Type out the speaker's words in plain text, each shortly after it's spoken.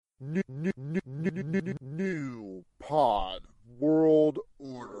New Pod World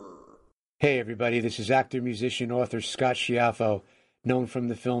Order. Hey everybody, this is actor, musician, author Scott Schiaffo, known from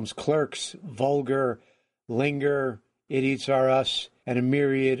the films Clerks, Vulgar, Linger, Idiots Are Us, and a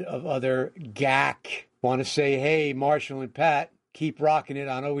myriad of other gack. Want to say, hey, Marshall and Pat, keep rocking it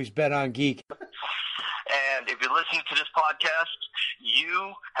on Always Bet on Geek. And if you're listening to this podcast,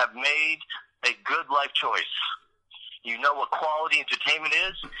 you have made a good life choice. You know what quality entertainment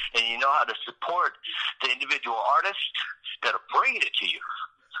is, and you know how to support the individual artists that are bringing it to you.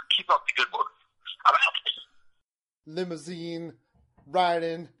 Keep up the good work. I'm out. Limousine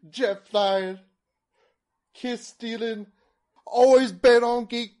riding, jet flying, kiss stealing, Always Bet on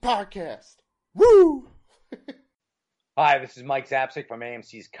Geek podcast. Woo! Hi, this is Mike Zapsik from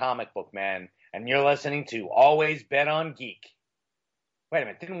AMC's Comic Book Man, and you're listening to Always Bet on Geek. Wait a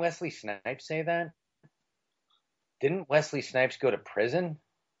minute, didn't Wesley Snipes say that? Didn't Wesley Snipes go to prison?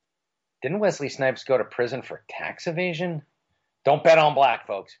 Didn't Wesley Snipes go to prison for tax evasion? Don't bet on black,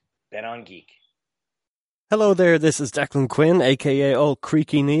 folks. Bet on geek. Hello there, this is Declan Quinn, a.k.a. Old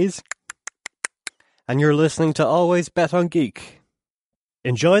Creaky Knees, and you're listening to Always Bet on Geek.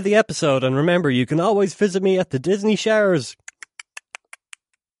 Enjoy the episode, and remember, you can always visit me at the Disney Showers.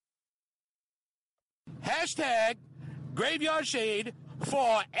 Hashtag Graveyard Shade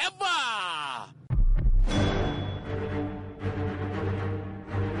forever!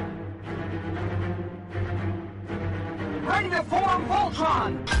 Ready to form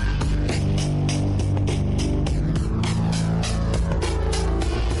Voltron!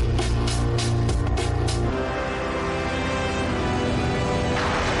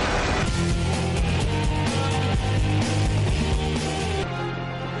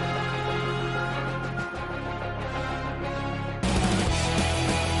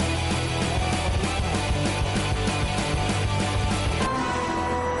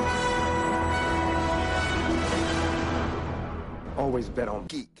 Always Bet on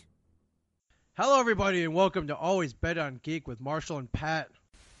Geek. Hello, everybody, and welcome to Always Bet on Geek with Marshall and Pat.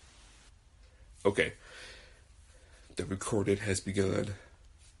 Okay. The recording has begun.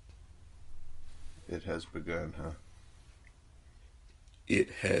 It has begun, huh? It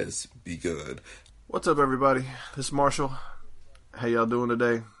has begun. What's up, everybody? This is Marshall. How y'all doing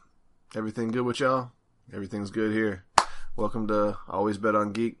today? Everything good with y'all? Everything's good here. Welcome to Always Bet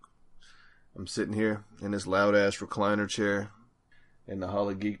on Geek. I'm sitting here in this loud-ass recliner chair in the Hall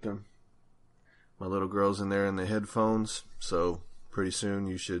of Geekdom. My little girl's in there in the headphones, so pretty soon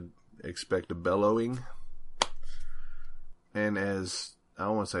you should expect a bellowing. And as, I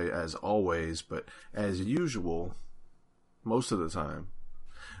don't want to say as always, but as usual, most of the time,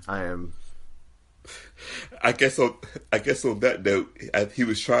 I guess on that note, he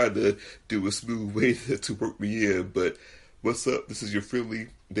was trying to do a smooth way to work me in, but what's up? This is your friendly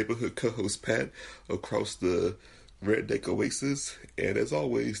neighborhood co-host Pat across the Redneck Oasis, and as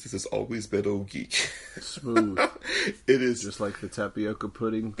always, this has always been on Geek. Smooth. It is just like the tapioca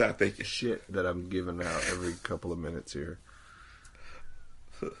pudding thank you. Shit that I'm giving out every couple of minutes here.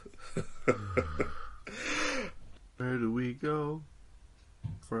 Where do we go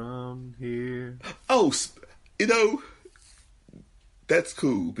from here? Oh, that's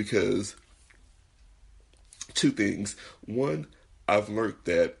cool because two things. One, I've learned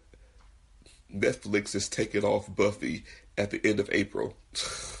that Netflix is taking off Buffy at the end of April,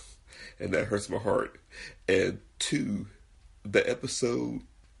 and that hurts my heart. And two, the episode,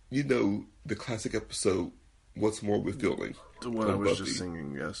 the classic episode, What's More with Feeling. The one I was just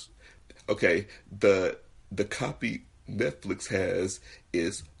singing, yes. Okay, the copy Netflix has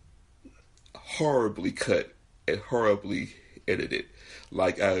is horribly cut and horribly edited.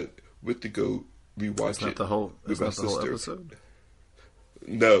 Like, I went to go rewatch it. It's not the whole episode?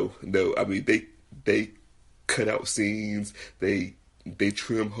 No. I mean, they cut out scenes. They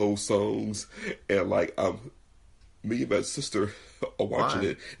trim whole songs, and like me and my sister are watching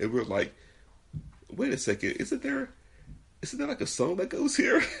it, and we're like, wait a second, isn't there like a song that goes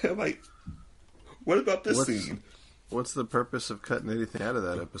here? I'm like, what about this scene? What's the purpose of cutting anything out of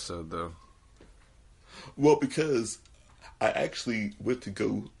that episode, though? Well, because I actually went to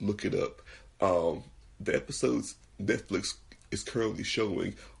go look it up. The episodes Netflix is currently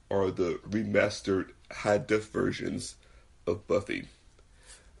showing are the remastered high-def versions of Buffy.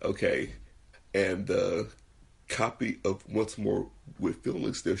 Okay. And the copy of Once More with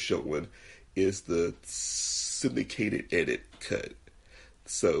Feelings they're showing is the syndicated edit cut.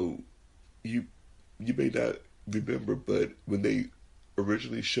 So you may not remember, but when they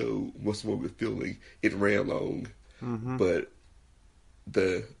originally showed Once More with Feeling, it ran long. Mm-hmm. But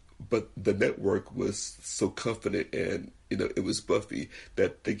the but the network was so confident, and it was Buffy,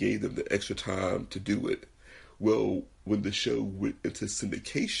 that they gave them the extra time to do it. Well, when the show went into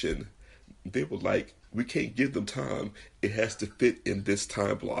syndication, they were like, we can't give them time. It has to fit in this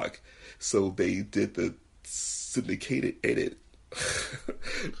time block. So they did the syndicated edit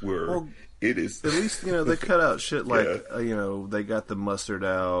where it is. At least, they cut out shit like, they got the mustard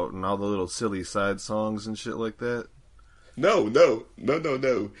out and all the little silly side songs and shit like that. No.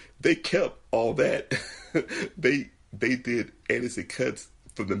 They kept all that. They did edits and cuts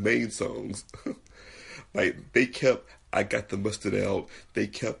from the main songs. Like, they kept I Got the Mustard Out. They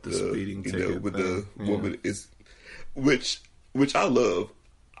kept the speeding ticket with thing. the woman is, which I love.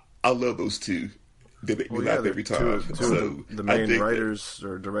 I love those two. They make me laugh every time. Two of the main writers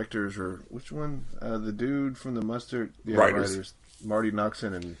or directors, or which one? The dude from the Mustard. Yeah, writers. Marty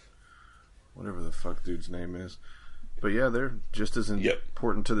Noxon and whatever the fuck dude's name is. But yeah, they're just as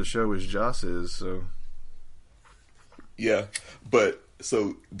important to the show as Joss is. So yeah, but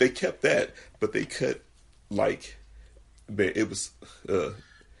so they kept that, but they cut like, man, it was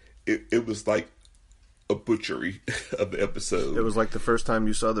it was like a butchery of the episode. It was like the first time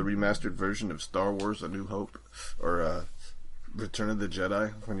you saw the remastered version of Star Wars: A New Hope or Return of the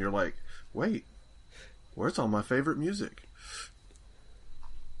Jedi, when you're like, wait, where's all my favorite music?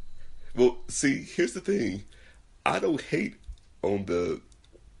 Well, see, here's the thing. I don't hate on the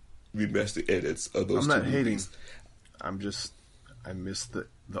remastered edits of those two movies. I'm not hating. I miss the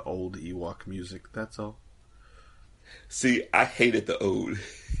old Ewok music, that's all. See, I hated the old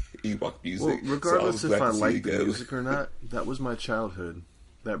Ewok music. Well, regardless if I like the music or not, that was my childhood.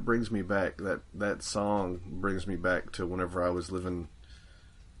 That brings me back. That song brings me back to whenever I was living.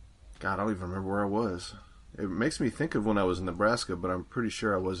 God, I don't even remember where I was. It makes me think of when I was in Nebraska, but I'm pretty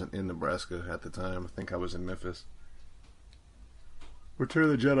sure I wasn't in Nebraska at the time. I think I was in Memphis. Return of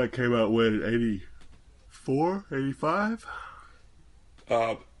the Jedi came out when? 84? 85?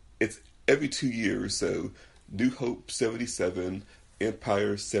 It's every 2 years, so New Hope 77,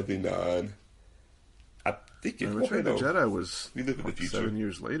 Empire 79. I think it's Return of the Jedi was we live in the future. 7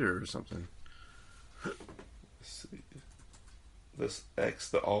 years later or something. Let's see. Let's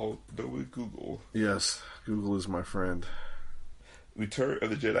ask the all-knowing Google. Yes, Google is my friend. Return of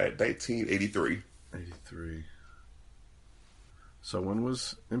the Jedi, 1983. 83. So when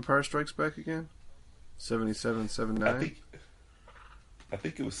was Empire Strikes Back again? 77, 79? I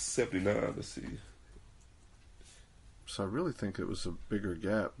think it was 79. Let's see. So I really think it was a bigger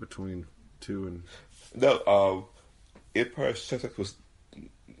gap between 2 and... No, Empire Strikes Back was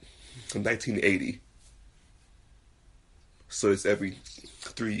 1980. So it's every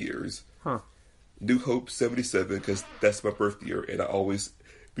 3 years. Huh. New Hope 77, because that's my birth year, and I always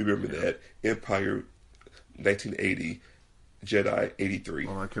remember that. Empire 1980, Jedi 83.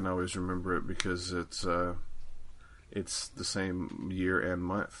 Well, I can always remember it because it's the same year and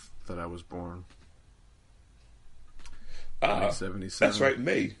month that I was born. 1977. That's right,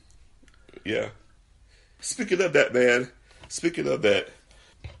 May. Yeah. Speaking of that, man. Speaking of that,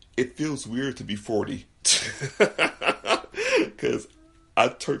 it feels weird to be 40. Because I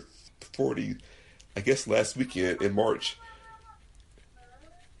turned 40, I guess, last weekend in March.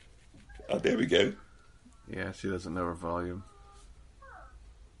 Oh, there we go. Yeah, she doesn't know her volume.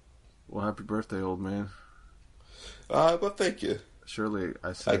 Well, happy birthday, old man. Well, thank you. Surely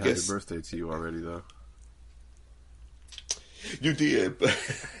I said happy birthday to you already, though. You did, but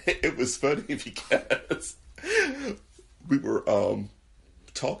it was funny because we were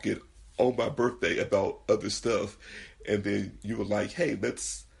talking on my birthday about other stuff, and then you were like, "Hey,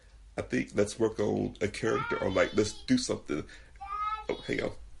 let's work on a character, or like let's do something." Oh, hang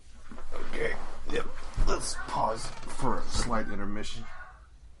on. Okay. Yep. Let's pause for a slight intermission.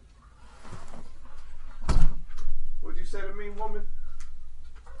 What'd you say to me, woman?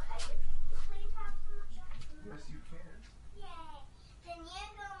 Yes, you can. Yay. Then you're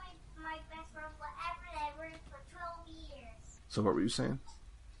going to be my best friend forever and ever for 12 years. So what were you saying?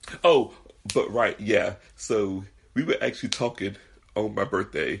 Oh, but right, yeah. So we were actually talking on my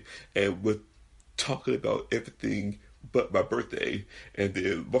birthday, and we're talking about everything but my birthday. And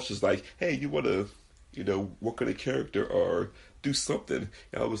then Marshall's like, "Hey, you want to, work on a character or do something?"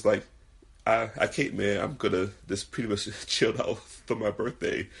 And I was like, I can't, man. I'm going to just pretty much chill out for my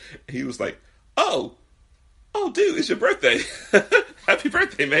birthday. And he was like, oh, dude, it's your birthday. Happy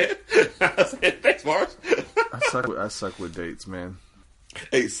birthday, man. I said, thanks, Marsh. I suck with dates, man.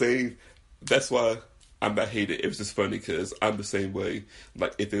 Hey, same. That's why I'm not hating it. It was just funny because I'm the same way.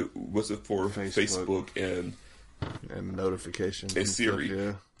 Like, if it wasn't for Facebook and notifications and Siri. Stuff,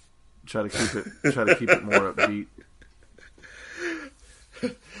 yeah. Try to keep it more upbeat.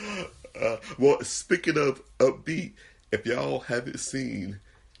 Well, speaking of upbeat, if y'all haven't seen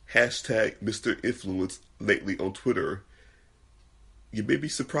hashtag Mr. Influence lately on Twitter, you may be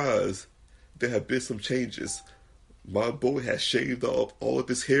surprised. There have been some changes. My boy has shaved off all of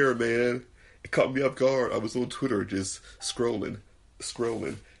his hair, man. It caught me off guard. I was on Twitter just scrolling,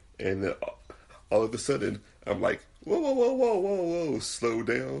 and all of a sudden, I'm like, whoa, slow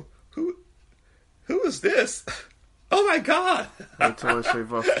down. Who is this? Oh my God! Until I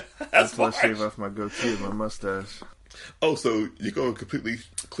shave off my goatee and my mustache. Oh, so you're going completely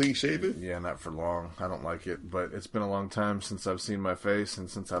clean shaven? Yeah, not for long. I don't like it, but it's been a long time since I've seen my face, and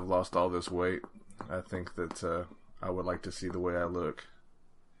since I've lost all this weight, I think that I would like to see the way I look.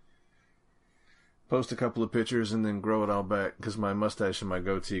 Post a couple of pictures and then grow it all back, because my mustache and my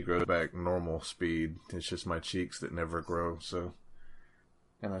goatee grow back normal speed. It's just my cheeks that never grow, so...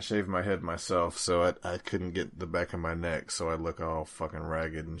 And I shaved my head myself, so I couldn't get the back of my neck, so I look all fucking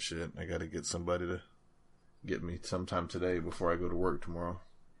ragged and shit. I gotta get somebody to get me sometime today before I go to work tomorrow.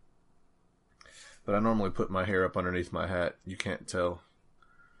 But I normally put my hair up underneath my hat. You can't tell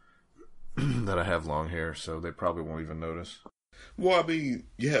that I have long hair, so they probably won't even notice. Well, I mean,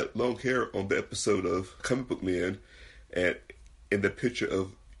 you had long hair on the episode of Comic Book Man, and in the picture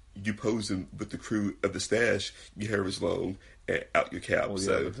of you posing with the crew of the Stash, your hair is long and out your cap. Well, yeah,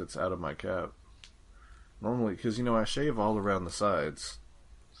 so but it's out of my cap. Normally, because, I shave all around the sides,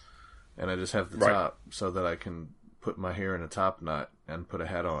 and I just have the top so that I can put my hair in a top knot and put a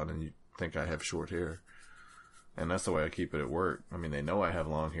hat on, and you think I have short hair. And that's the way I keep it at work. I mean, they know I have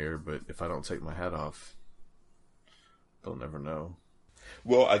long hair, but if I don't take my hat off, they'll never know.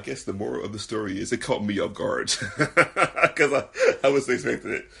 Well, I guess the moral of the story is it caught me off guard. Because I was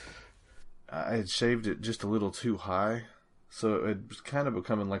expecting it. I had shaved it just a little too high, so it was kind of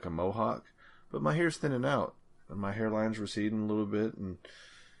becoming like a mohawk. But my hair's thinning out, and my hairline's receding a little bit. And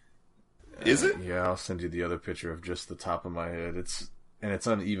is it? Yeah, I'll send you the other picture of just the top of my head. It's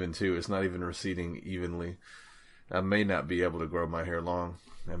uneven, too. It's not even receding evenly. I may not be able to grow my hair long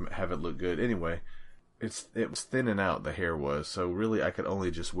and have it look good. Anyway... It was thinning out, the hair was, so really I could only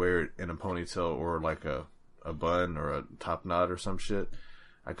just wear it in a ponytail or like a bun or a top knot or some shit.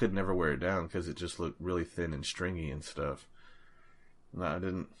 I could never wear it down because it just looked really thin and stringy and stuff. No, I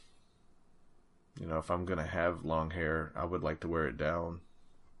didn't. If I'm going to have long hair, I would like to wear it down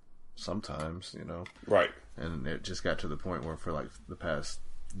sometimes, Right. And it just got to the point where for like the past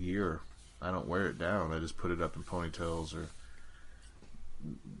year, I don't wear it down. I just put it up in ponytails or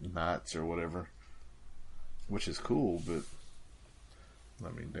knots or whatever. Which is cool, but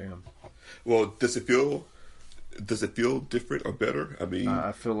I mean, damn. Well, does it feel different or better? I mean,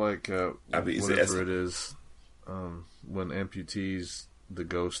 I feel like whatever it is, when amputees, the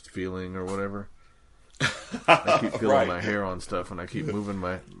ghost feeling or whatever. I keep feeling my hair on stuff, and I keep moving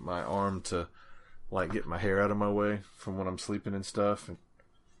my arm to like get my hair out of my way from when I'm sleeping and stuff,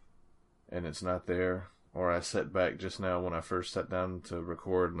 and it's not there. Or I sat back just now when I first sat down to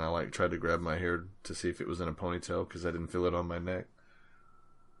record, and I tried to grab my hair to see if it was in a ponytail because I didn't feel it on my neck.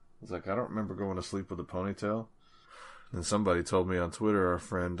 I was like, I don't remember going to sleep with a ponytail. And somebody told me on Twitter, our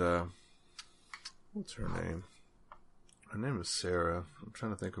friend, what's her name? Her name is Sarah. I'm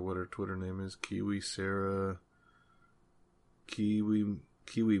trying to think of what her Twitter name is. Kiwi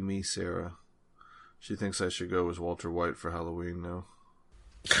Me Sarah. She thinks I should go as Walter White for Halloween now.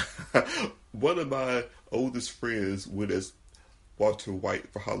 One of my oldest friends went as Walter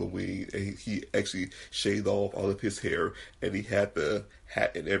White for Halloween, and he actually shaved off all of his hair, and he had the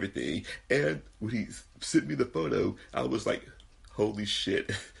hat and everything. And when he sent me the photo, I was like, holy shit,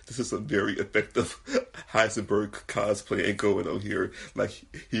 this is a very effective Heisenberg cosplay going on here. Like,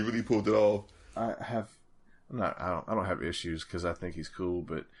 he really pulled it off. I don't have issues because I think he's cool,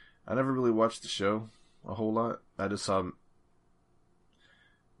 but I never really watched the show a whole lot. I just saw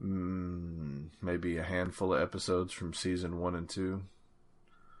maybe a handful of episodes from season 1 and 2.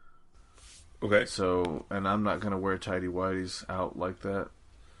 Okay. So, and I'm not going to wear tighty whities out like that.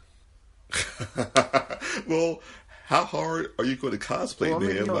 Well, how hard are you going to cosplay,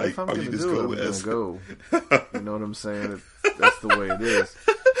 man? If I'm going to do it, I'm going to go. You know what I'm saying? That's the way it is.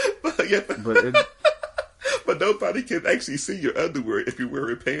 But nobody can actually see your underwear if you're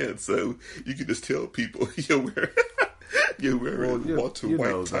wearing pants, so you can just tell people you're wearing Walter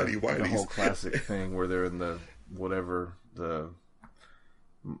White tidy whities. The whole classic thing where they're in the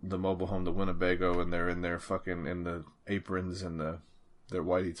mobile home, the Winnebago, and they're in there fucking in the aprons and their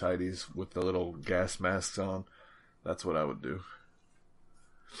whitey tidies with the little gas masks on. That's what I would do.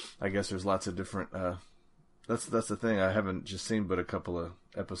 I guess there's lots of different. That's the thing. I haven't just seen but a couple of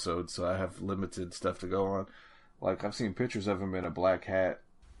episodes, so I have limited stuff to go on. Like, I've seen pictures of him in a black hat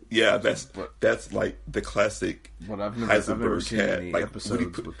Yeah, that's like the classic. But I've never Heisenberg seen hat. any Like,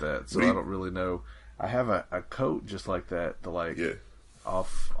 episodes with that, so I don't really know. I have a coat just like that, the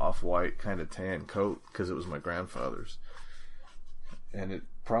off white kind of tan coat, because it was my grandfather's, and it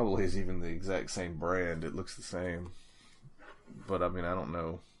probably is even the exact same brand. It looks the same, but I mean, I don't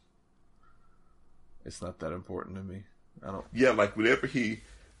know. It's not that important to me. I don't. Yeah, like whenever he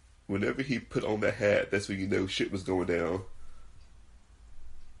put on that hat, that's when you know shit was going down.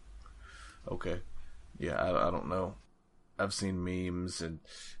 Okay. Yeah, I don't know. I've seen memes and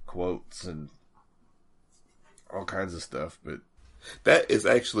quotes and all kinds of stuff, but that is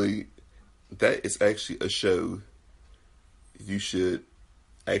actually a show you should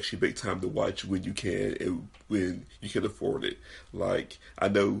actually make time to watch when you can and when you can afford it. Like, I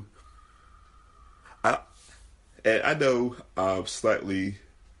know I'm slightly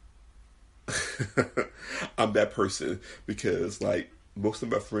I'm that person, because like most of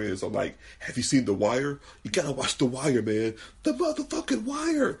my friends are like, have you seen The Wire? You gotta watch The Wire, man. The motherfucking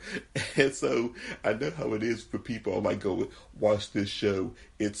Wire. And so I know how it is for people. I'm like, go watch this show.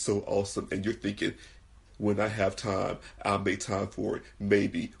 It's so awesome. And you're thinking, when I have time, I'll make time for it.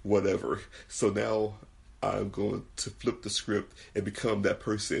 Maybe, whatever. So now I'm going to flip the script and become that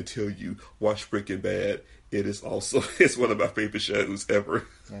person and tell you, watch Breaking Bad. It is awesome. It's one of my favorite shows ever.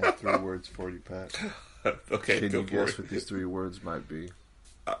 I have 3 words for you, Pat. Okay, can go you for guess it. what these 3 words might be?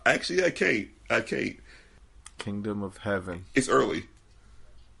 Actually, I can't. Kingdom of Heaven. It's early.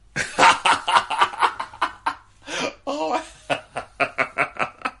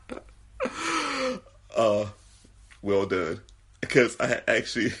 Oh. Well done. Because I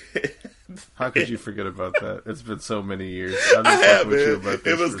actually... How could you forget about that? It's been so many years. I've I been have, talking with you man. about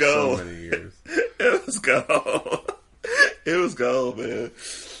this It was for gold. so many years. It was gold. It was gold, man.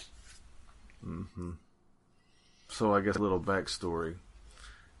 Mm-hmm. So I guess a little backstory.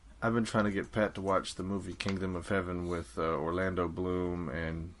 I've been trying to get Pat to watch the movie Kingdom of Heaven with Orlando Bloom,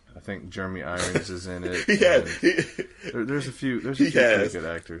 and I think Jeremy Irons is in it. There's a few pretty good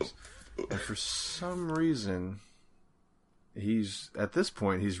actors. And for some reason, at this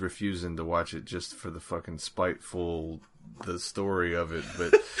point he's refusing to watch it just for the fucking the story of it.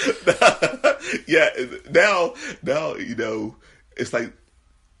 But yeah, now you know, it's like,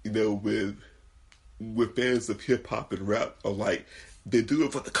 you know, with fans of hip hop and rap are like, they do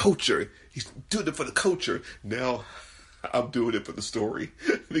it for the culture. He's doing it for the culture. Now I'm doing it for the story.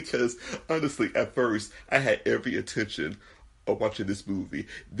 Because honestly, at first I had every intention of watching this movie.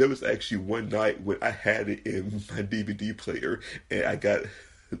 There was actually one night when I had it in my DVD player and I got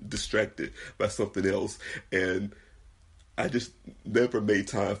distracted by something else, and I just never made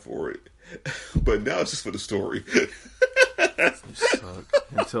time for it. But now it's just for the story. You suck.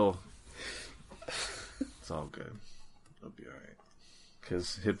 Until it's all good. It'll be alright.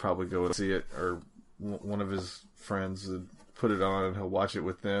 Because he'd probably go and see it, or one of his friends would put it on and he'll watch it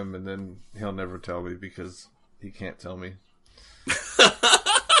with them, and then he'll never tell me because he can't tell me.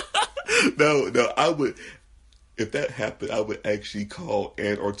 No, I would, if that happened, I would actually call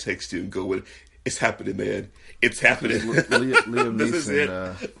Ann or text you and go with, it's happening, man. It's happening. Liam This is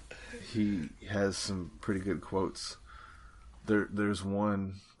Neeson, he has some pretty good quotes. There's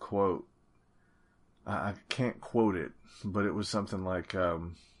one quote, I can't quote it, but it was something like,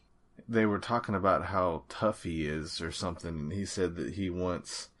 they were talking about how tough he is or something, and he said that he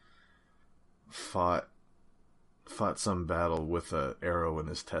once fought some battle with an arrow in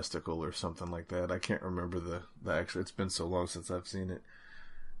his testicle or something like that. I can't remember the actual. It's been so long since I've seen it,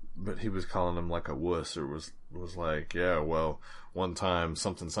 but he was calling him like a wuss, or was like, yeah, well, one time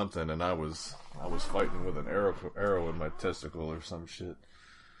something, and I was fighting with an arrow in my testicle or some shit.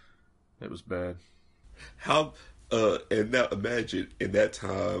 It was bad. How and now imagine in that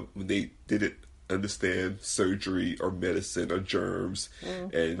time when they didn't understand surgery or medicine or germs,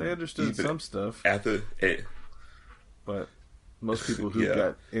 and they understood some stuff but most people who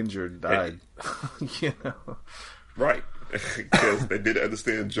got injured died. You know, right? Because they didn't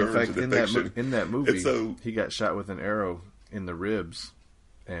understand germs. In fact, and infection. In that movie, so, he got shot with an arrow in the ribs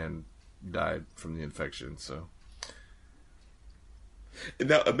and died from the infection. So, and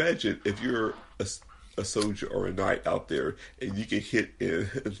now imagine if you're a soldier or a knight out there and you get hit in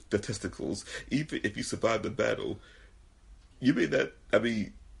the testicles. Even if you survive the battle, you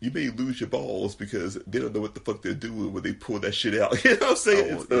may lose your balls because they don't know what the fuck they're doing when they pull that shit out. You know what I'm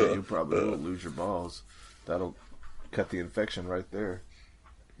saying? You probably will lose your balls. That'll cut the infection right there.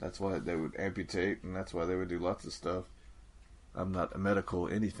 That's why they would amputate, and that's why they would do lots of stuff. I'm not a medical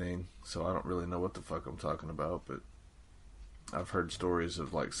anything, so I don't really know what the fuck I'm talking about, but I've heard stories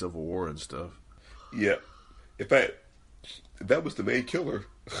of like Civil War and stuff. Yeah. In fact, that was the main killer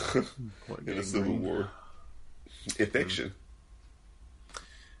in the Civil gangrene? War. Infection.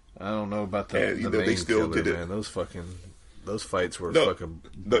 I don't know about the And, main they still killer, did it. man. Those fights were No, fucking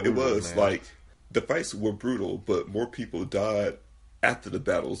no, it brutal, was man. like the fights were brutal, but more people died after the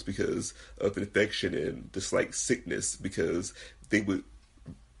battles because of infection and just like sickness, because they would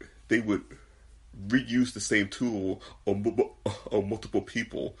reuse the same tool on multiple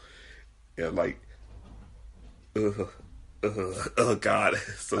people, and like, oh god,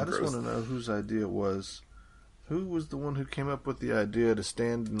 so I just gross. want to know whose idea it was. Who was the one who came up with the idea to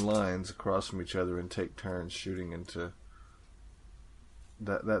stand in lines across from each other and take turns shooting into...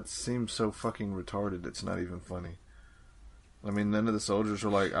 That seems so fucking retarded, it's not even funny. I mean, none of the soldiers are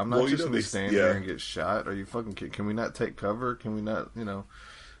like, I'm not just going to stand here and get shot. Are you fucking kidding? Can we not take cover? Can we not,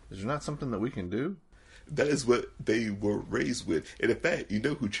 is there not something that we can do? That is what they were raised with. And in fact, you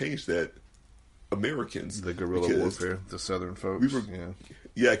know who changed that? Americans. The guerrilla warfare, the Southern folks.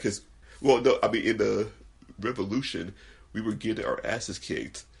 Yeah, because, well, no, I mean, in the Revolution, we were getting our asses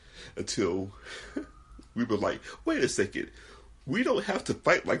kicked until we were like, wait a second. We don't have to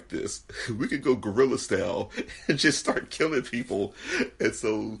fight like this. We could go guerrilla style and just start killing people. And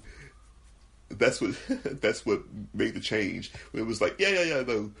so that's what made the change. It was like,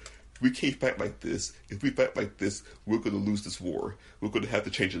 no, we can't fight like this. If we fight like this, we're going to lose this war. We're going to have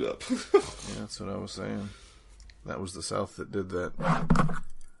to change it up. Yeah, that's what I was saying. That was the South that did that.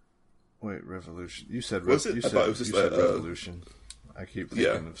 Wait, revolution. You said revolution. I keep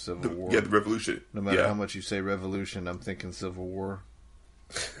thinking of Civil War. Yeah, the Revolution. No matter how much you say revolution, I'm thinking Civil War.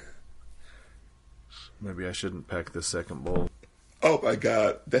 Maybe I shouldn't pack the second bowl. Oh my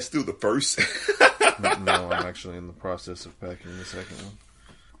god, that's still the first. No, I'm actually in the process of packing the second one.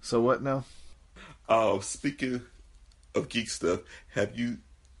 So what now? Speaking of geek stuff, have you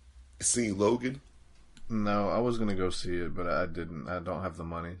seen Logan? No, I was going to go see it, but I didn't. I don't have the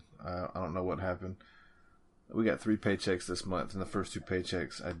money. I don't know what happened. We got 3 paychecks this month, and the first 2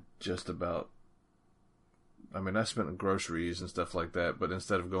 paychecks, I spent on groceries and stuff like that, but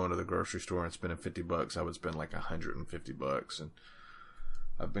instead of going to the grocery store and spending $50, I would spend like $150, and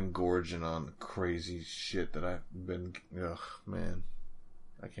I've been gorging on crazy shit that I've been, man,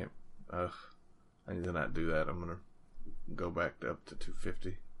 I can't, I need to not do that. I'm going to go back up to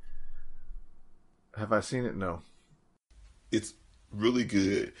 $250. Have I seen it? No. It's really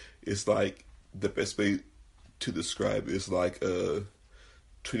good. It's like, the best way to describe it is like a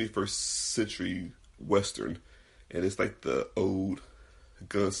 21st century Western, and it's like the old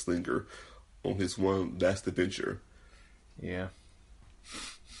gunslinger on his one last adventure. Yeah.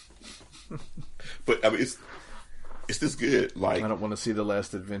 But I mean, it's this good. Like, I don't want to see the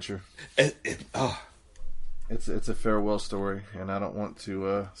last adventure. It's a farewell story, and I don't want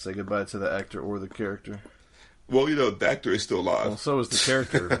to say goodbye to the actor or the character. Well, the actor is still alive. Well, so is the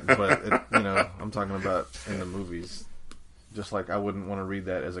character, but I'm talking about in the movies. Just like I wouldn't want to read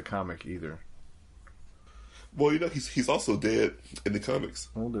that as a comic either. Well, he's also dead in the comics.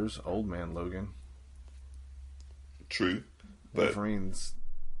 Well, there's Old Man Logan. True, but Wolverine's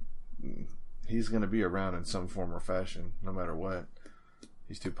he's going to be around in some form or fashion, no matter what.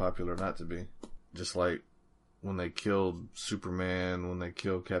 He's too popular not to be. Just like when they killed Superman, when they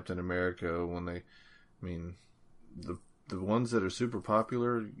killed Captain America, the ones that are super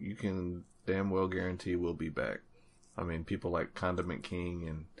popular, you can damn well guarantee will be back. I mean, people like Condiment King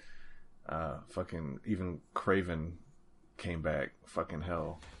and fucking even Craven came back. Fucking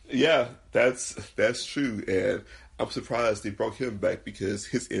hell. Yeah, that's true, and I'm surprised they brought him back because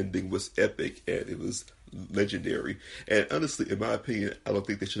his ending was epic and it was legendary. And honestly, in my opinion, I don't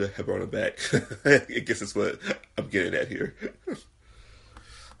think they should have brought him back. I guess that's what I'm getting at here.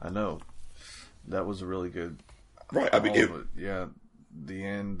 I know. That was a really good. Right, I mean, yeah, the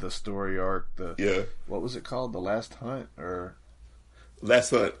end, the story arc, what was it called? The Last Hunt, or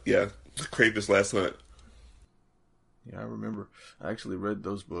Last Hunt? Yeah, Craven's Last Hunt. Yeah, I remember. I actually read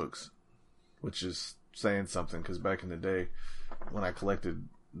those books, which is saying something because back in the day, when I collected,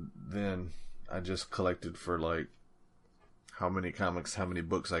 then I just collected for like how many comics, how many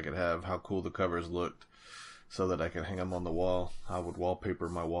books I could have, how cool the covers looked, so that I could hang them on the wall. I would wallpaper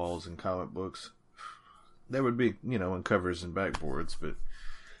my walls in comic books. There would be, in covers and backboards, but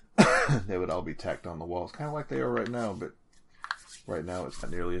they would all be tacked on the walls, kind of like they are right now. But right now it's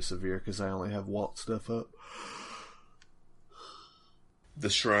not nearly as severe because I only have Walt stuff up. The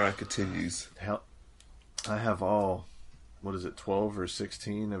shrine continues. Hell, I have all, 12 or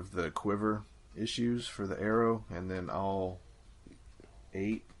 16 of the Quiver issues for the Arrow, and then all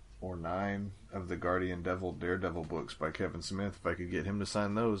 8 or 9 of the Guardian Daredevil books by Kevin Smith. If I could get him to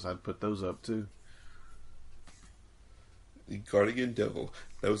sign those, I'd put those up too. The Guardian Devil.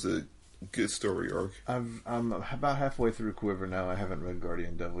 That was a good story arc. I'm about halfway through Quiver now. I haven't read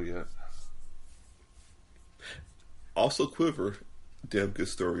Guardian Devil yet. Also Quiver, damn good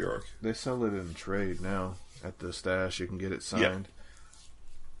story arc. They sell it in trade now at the stash. You can get it signed.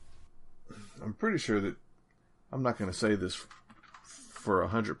 Yeah. I'm pretty sure that I'm not going to say this for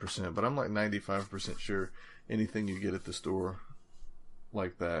 100%, but I'm like 95% sure anything you get at the store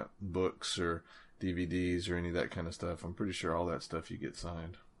like that, books or DVDs or any of that kind of stuff, I'm pretty sure all that stuff you get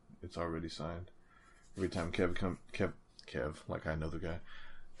signed. It's already signed. Every time Kev, like I know the guy,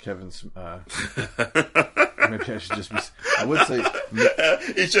 Kevin's, maybe I should just be, I would say,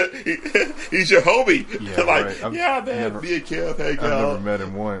 he's your homie. Yeah, like, right. Yeah, man, me and Kev hang out. I've never met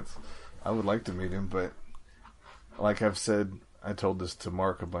him once. I would like to meet him, but like I've said, I told this to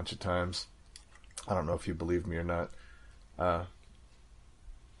Mark a bunch of times. I don't know if you believe me or not.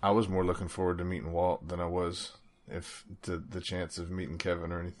 I was more looking forward to meeting Walt than I was to the chance of meeting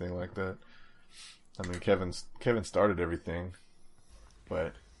Kevin or anything like that. I mean, Kevin started everything,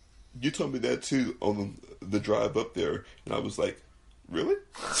 but you told me that too on the drive up there, and I was like, "Really?"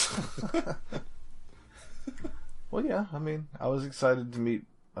 Well, yeah. I mean, I was excited to meet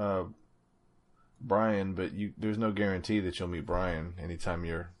Brian, but there's no guarantee that you'll meet Brian anytime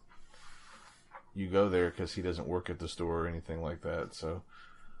you go there because he doesn't work at the store or anything like that. So.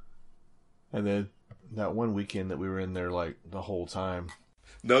 And then that one weekend that we were in there like the whole time.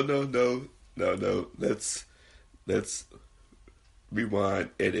 No. Let's rewind,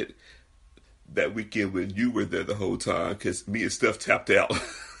 edit. That weekend when you were there the whole time, because me and Steph tapped out.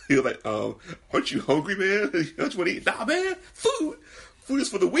 You're like, aren't you hungry, man? Don't you want to eat? Nah, man. Food is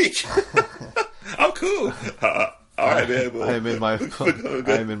for the weak. I'm cool. All right, man. Well, I am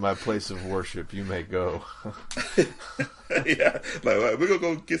in my place of worship. You may go. Yeah, like we're gonna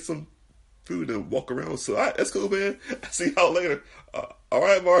go get some food and walk around. So, all right, that's cool, man. See y'all later. All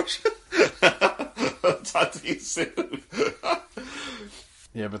right, Marsh. Talk to you soon.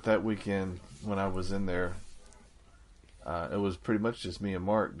 Yeah, but that weekend when I was in there, it was pretty much just me and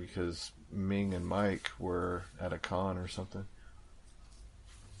Mark because Ming and Mike were at a con or something.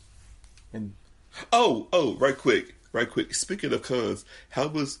 And right quick. Speaking of cons, how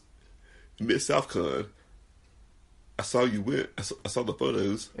was Mid-South Con? I saw you went. I saw the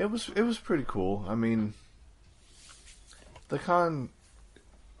photos. It was pretty cool. I mean, the con.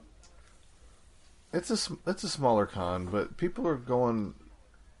 It's a smaller con, but people are going.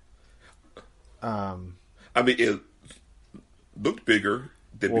 I mean, it looked bigger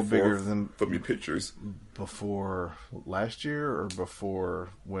than before. Bigger than from your pictures. Before last year, or before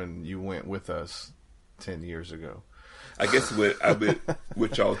when you went with us 10 years ago. I guess when I went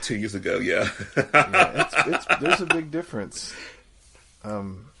with y'all 10 years ago, yeah. Yeah, there's a big difference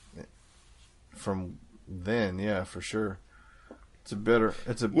from then, yeah, for sure. It's a better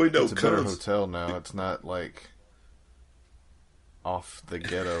hotel now. It's not like off the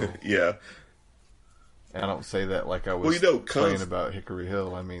ghetto. Yeah. And I don't say that like I was playing about Hickory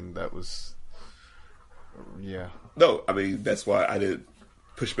Hill. I mean, that was, yeah. No, I mean, that's why I didn't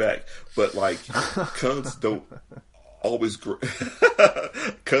push back. But, like, cons don't always grow.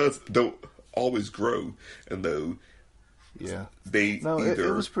 Cons don't always grow. And though they either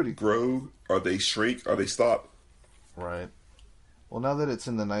it was pretty grow or they shrink or they stop. Right. Well, now that it's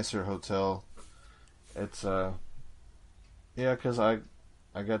in the nicer hotel, it's because I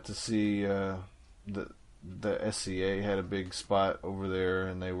got to see the SCA had a big spot over there,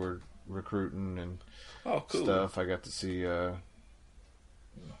 and they were recruiting and stuff. I got to see.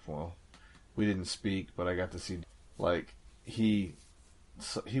 Well, we didn't speak, but I got to see. Like he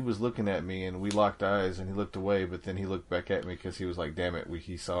was looking at me, and we locked eyes, and he looked away, but then he looked back at me because he was like, "Damn it,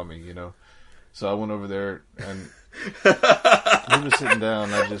 he saw me," you know. So I went over there, and he was sitting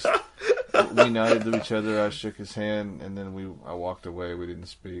down. We nodded to each other. I shook his hand, and then I walked away. We didn't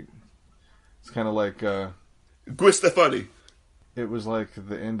speak. It's kind of like Gwen Stefani. It was like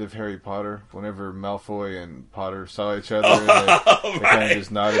the end of Harry Potter. Whenever Malfoy and Potter saw each other, and they kind of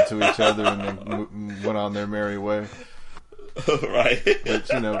just nodded to each other and then went on their merry way. Right.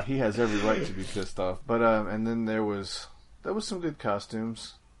 But he has every right to be pissed off. But and then there was some good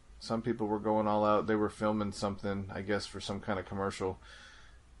costumes. Some people were going all out. They were filming something, I guess, for some kind of commercial,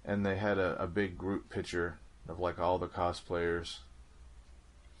 and they had a big group picture of like all the cosplayers.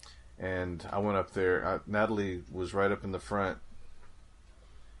 And I went up there. Natalie was right up in the front,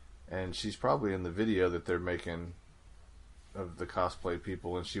 and she's probably in the video that they're making of the cosplay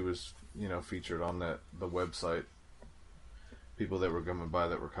people, and she was, featured on the website. People that were coming by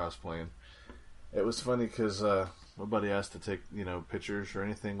that were cosplaying. It was funny because my buddy asked to take pictures or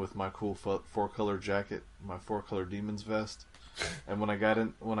anything with my cool 4-color jacket, my 4-color Demons vest, and when I got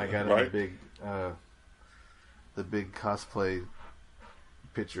in the big cosplay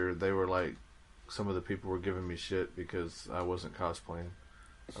picture, they were like, some of the people were giving me shit because I wasn't cosplaying.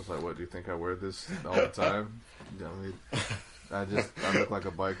 I was like, "What, do you think I wear this all the time?" I mean, I look like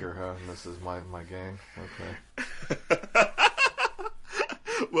a biker, huh? And this is my gang. Okay.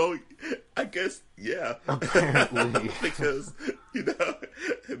 Well, I guess, yeah. Apparently. Because,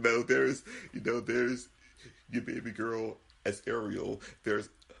 there's your baby girl as Ariel. There's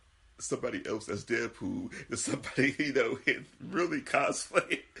somebody else as Deadpool. There's somebody, in really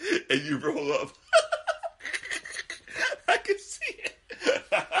cosplay. And you roll up. I can see it.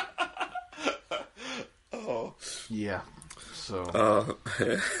 Oh. Yeah. So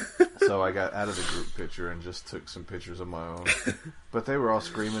I got out of the group picture and just took some pictures of my own. But they were all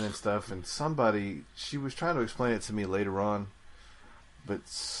screaming and stuff, and she was trying to explain it to me later on, but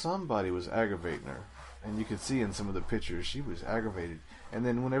somebody was aggravating her. And you could see in some of the pictures, she was aggravated. And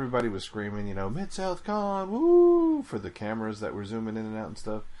then when everybody was screaming, Mid-South Con, woo, for the cameras that were zooming in and out and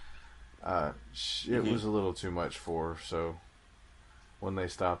stuff, it was a little too much for her. So when they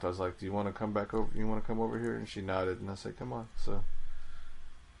stopped, I was like, "Do you want to come back over? You want to come over here?" And she nodded, and I said, "Come on." So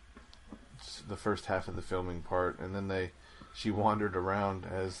the first half of the filming part, and then she wandered around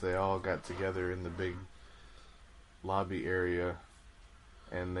as they all got together in the big lobby area,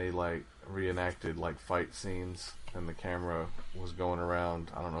 and they reenacted fight scenes, and the camera was going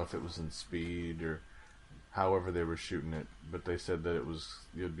around. I don't know if it was in speed or however they were shooting it, but they said that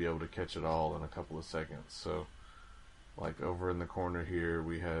you'd be able to catch it all in a couple of seconds. So over in the corner here,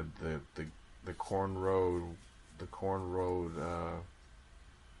 we had the Corn Road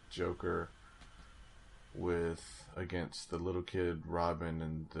Joker against the little kid Robin,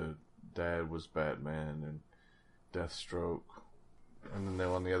 and the dad was Batman and Deathstroke. And then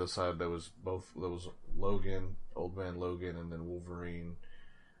on the other side, there was Logan, Old Man Logan, and then Wolverine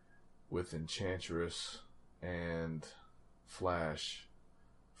with Enchantress and Flash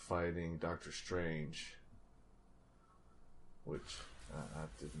fighting Doctor Strange, which I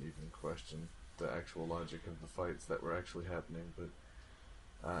didn't even question the actual logic of the fights that were actually happening. But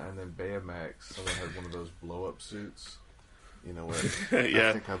and then Baymax, someone had one of those blow-up suits. You know what?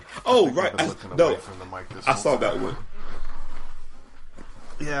 Yeah. Right. I saw that one.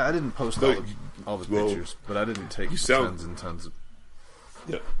 Yeah, I didn't post all the pictures, but I didn't take tons and tons of...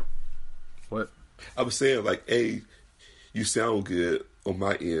 Yeah. What? I was saying, A, you sound good on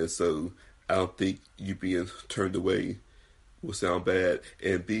my end, so I don't think you being turned away will sound bad.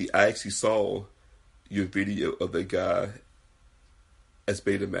 And B, I actually saw your video of the guy as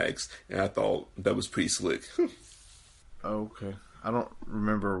Betamax, and I thought that was pretty slick. Okay. I don't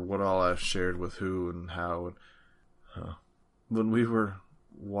remember what all I shared with who and how. When we were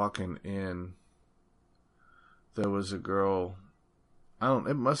walking in, there was a girl.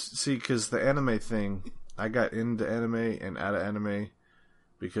 Because the anime thing, I got into anime and out of anime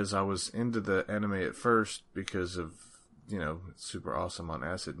because I was into the anime at first because of, it's super awesome on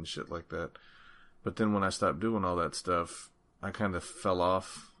acid and shit like that. But then when I stopped doing all that stuff, I kind of fell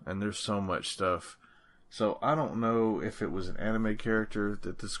off, and there's so much stuff. So I don't know if it was an anime character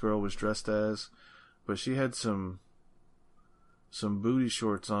that this girl was dressed as, but she had some booty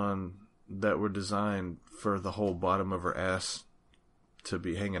shorts on that were designed for the whole bottom of her ass to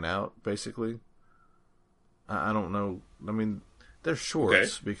be hanging out, basically. I don't know. I mean, they're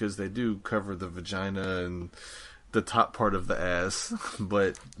shorts because they do cover the vagina and the top part of the ass,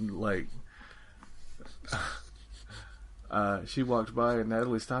 but she walked by and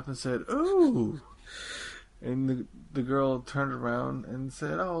Natalie stopped and said, "Ooh." And the girl turned around and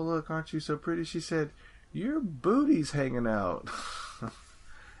said, "Oh, look, aren't you so pretty?" She said, "Your booty's hanging out."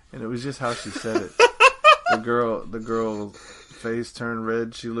 And it was just how she said it. The girl face turned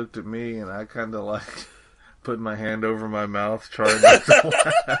red. She looked at me, and I kind of put my hand over my mouth, trying not to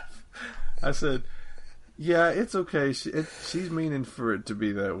laugh. I said, "Yeah, it's okay. She's meaning for it to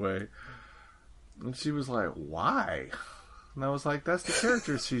be that way." And she was like, "Why?" And I was like, "That's the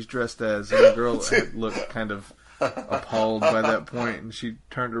character she's dressed as." And the girl had looked kind of appalled by that point, and she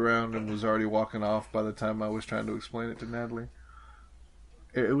turned around and was already walking off by the time I was trying to explain it to Natalie.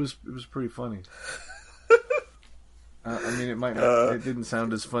 It was pretty funny. I mean, it didn't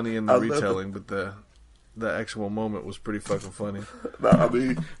sound as funny in the retelling, but the actual moment was pretty fucking funny. No, I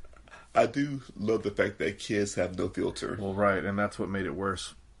mean, I do love the fact that kids have no filter. Well, right, and that's what made it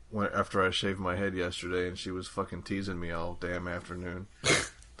worse. After I shaved my head yesterday, and she was fucking teasing me all damn afternoon,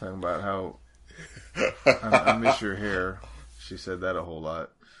 talking about how I miss your hair. She said that a whole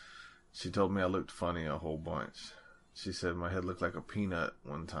lot. She told me I looked funny a whole bunch. She said my head looked like a peanut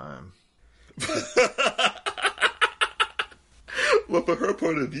one time. Well, from her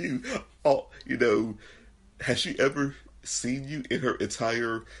point of view, has she ever seen you in her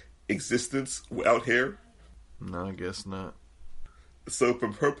entire existence without hair? No, I guess not. So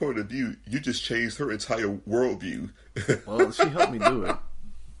from her point of view, you just changed her entire worldview. Well, she helped me do it.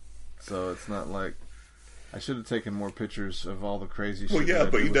 So it's not like... I should have taken more pictures of all the crazy shit that I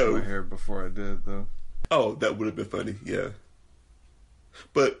did with my hair before I did, though. Oh, that would have been funny, yeah.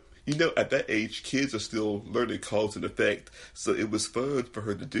 But, at that age, kids are still learning cause and effect, so it was fun for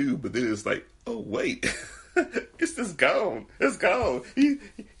her to do, but then it's like, oh, wait, it's just gone. It's gone. He's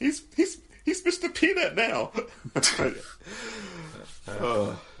Mr. Peanut now.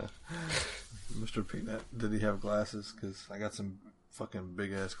 Mr. Peanut, did he have glasses? Because I got some fucking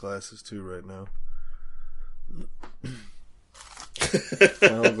big-ass glasses, too, right now.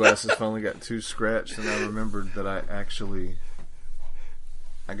 My old glasses finally got 2 scratched, and I remembered that I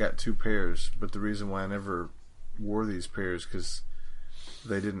got 2 pairs, but the reason why I never wore these pairs because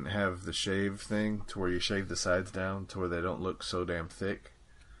they didn't have the shave thing to where you shave the sides down to where they don't look so damn thick.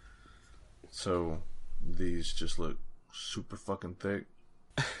 So these just look super fucking thick.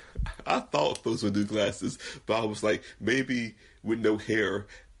 I thought those were new glasses, but I was like, maybe with no hair,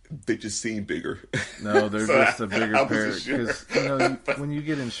 they just seem bigger. No, they're so just a bigger pair. Because when you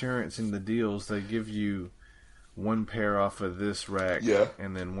get insurance in the deals, they give you 1 pair off of this rack,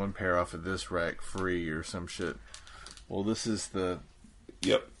 and then 1 pair off of this rack free or some shit. Well, this is the...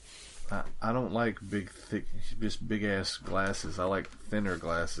 Yep. I don't like big, thick, just big-ass glasses. I like thinner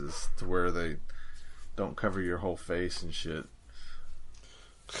glasses to where they don't cover your whole face and shit.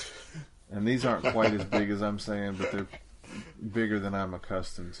 And these aren't quite as big as I'm saying, but they're bigger than I'm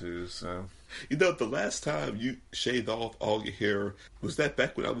accustomed to, so... The last time you shaved off all your hair, was that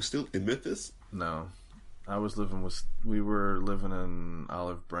back when I was still in Memphis? No. We were living in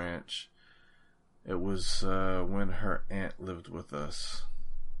Olive Branch. It was when her aunt lived with us.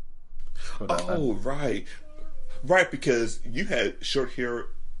 But right. Right, because you had short hair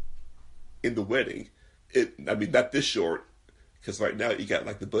in the wedding. Not this short, because right now you got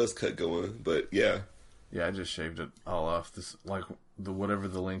like the buzz cut going, but yeah. Yeah, I just shaved it all off. This, like, whatever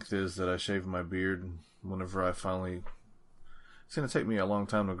the length is that I shaved my beard whenever I finally... It's going to take me a long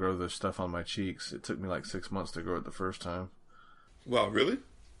time to grow the stuff on my cheeks. It took me like 6 months to grow it the first time. Wow, really?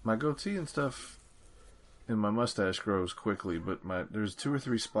 My goatee and stuff and my mustache grows quickly, but there's 2 or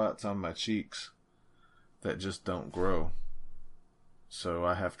 3 spots on my cheeks that just don't grow. So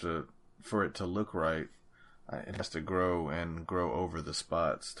I have to, for it to look right, it has to grow and grow over the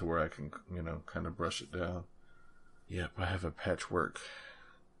spots to where I can, kind of brush it down. Yep, I have a patchwork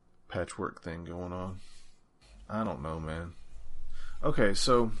thing going on. I don't know, man. Okay,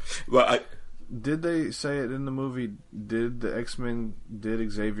 so... Well, did they say it in the movie? Did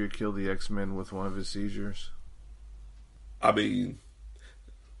Xavier kill the X-Men with one of his seizures? I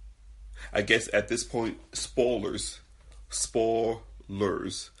guess at this point, spoilers.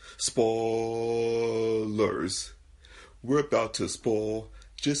 We're about to spoil.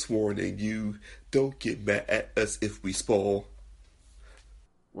 Just warning you, don't get mad at us if we spoil.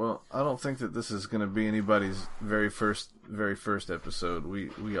 Well, I don't think that this is going to be anybody's very first episode.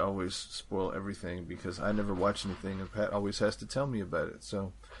 We always spoil everything because I never watch anything and Pat always has to tell me about it.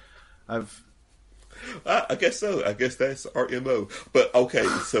 So I guess so. I guess that's our MO. But okay,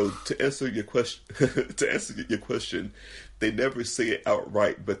 so to answer your question, they never say it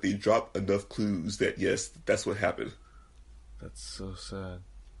outright, but they drop enough clues that yes, that's what happened. That's so sad.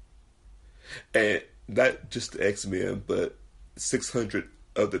 And not just the X-Men, but 600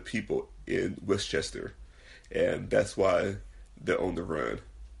 other people in Westchester, and that's why they're on the run.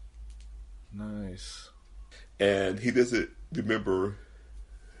 Nice. And he doesn't remember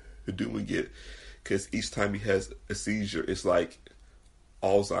doing it because each time he has a seizure, it's like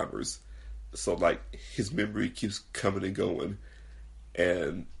Alzheimer's. So like his memory keeps coming and going,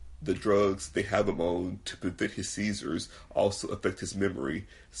 and the drugs they have him on to prevent his seizures also affect his memory.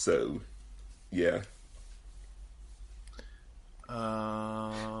 So, yeah.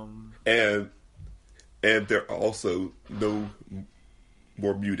 And there are also no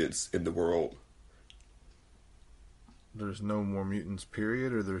more mutants in the world. There's no more mutants,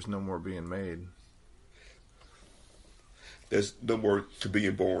 period, or there's no more being made? There's no more to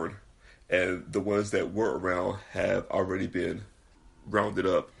being born. And the ones that were around have already been rounded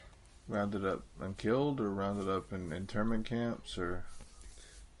up. Rounded up and killed, or rounded up in internment camps, or...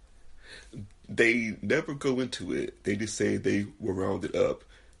 They never go into it. They just say they were rounded up.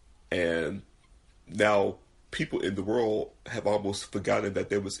 And now people in the world have almost forgotten that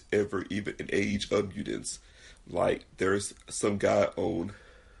there was ever even an age of mutants. Like, there's some guy on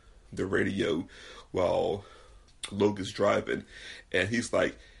the radio while Logan's driving, and he's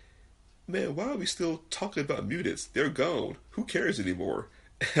like, man, why are we still talking about mutants? They're gone. Who cares anymore?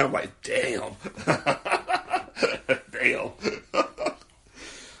 And I'm like, damn. Damn.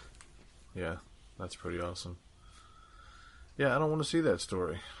 Yeah, that's pretty awesome. Yeah, I don't want to see that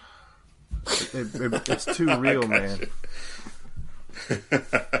story. It's too real, man.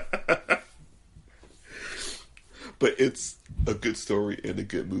 But it's a good story and a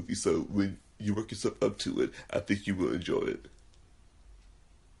good movie, so when you work yourself up to it, I think you will enjoy it.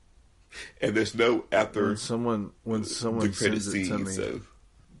 And there's no after when someone the credit sends it to scene, me, so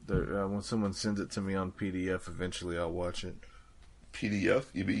when someone sends it to me on PDF, eventually I'll watch it. PDF?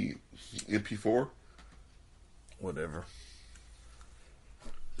 You mean MP4? Whatever.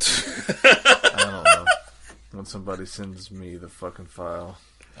 I don't know. When somebody sends me the fucking file,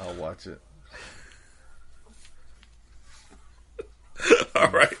 I'll watch it. All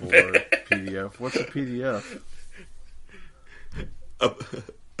right. PDF. What's a PDF? A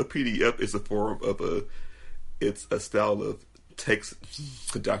PDF is a form of it's a style of text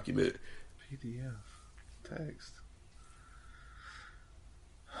document. PDF. Text.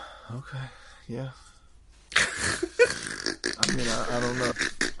 Okay. Yeah. I mean, I don't know.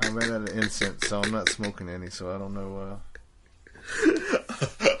 I ran out of incense, so I'm not smoking any, so I don't know.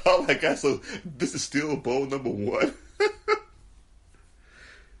 Oh my god, so this is still bowl number 1?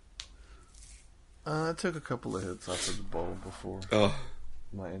 I took a couple of hits off of the bowl before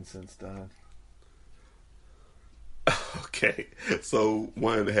my incense died. Okay, so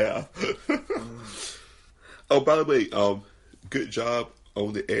 1.5. Oh, by the way, good job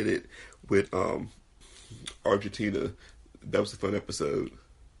on the edit with Argentina. That was a fun episode.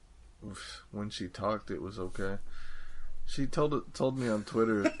 When she talked, it was okay. She told me on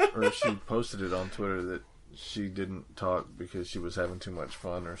Twitter, or she posted it on Twitter, that she didn't talk because she was having too much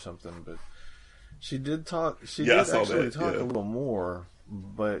fun or something. But she did talk. She did actually talk a little more.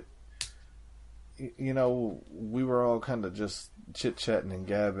 But you know, we were all kind of just chit chatting and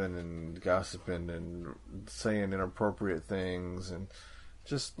gabbing and gossiping and saying inappropriate things and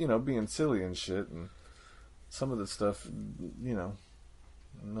just, you know, being silly and shit. And some of the stuff, you know,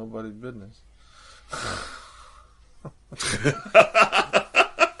 nobody's business. I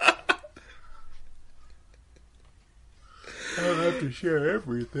don't have to share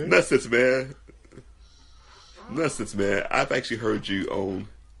everything. Nonsense, man. Nonsense, man. I've actually heard you on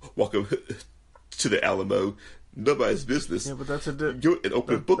Welcome to the Alamo. Nobody's business. Yeah, but that's you're an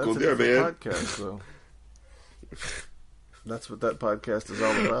open book on there, man. Podcast, though. That's what that podcast is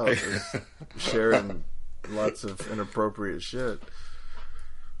all about. Is sharing lots of inappropriate shit.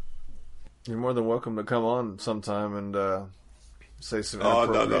 You're more than welcome to come on sometime and say some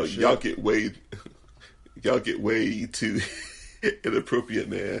inappropriate shit. Y'all get way too inappropriate,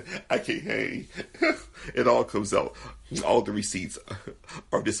 man. I can't hang. It all comes out. All the receipts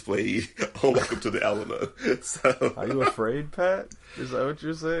are displayed on Welcome to the Alamo. So, are you afraid, Pat? Is that what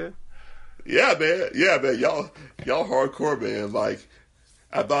you're saying? Yeah, man. Yeah, man. Y'all hardcore, man. Like,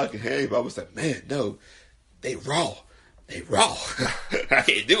 I thought I could hang, but I was like, man, no. They raw. I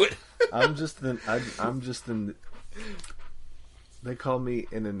can't do it. I'm just an. They call me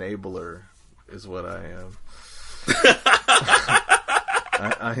an enabler, is what I am.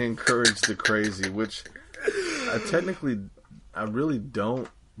 I encourage the crazy, which I really don't,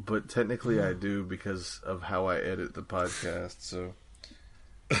 but technically I do because of how I edit the podcast. So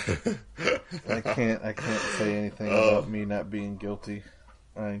I can't say anything about me not being guilty.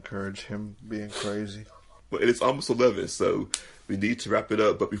 I encourage him being crazy. Well, it's almost 11, so we need to wrap it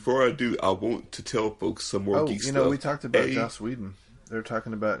up. But before I do, I want to tell folks some more geek stuff. We talked about Joss Whedon. They're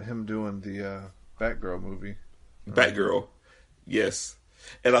talking about him doing the Batgirl movie. Batgirl, yes.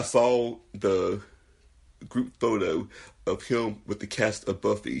 And I saw the group photo of him with the cast of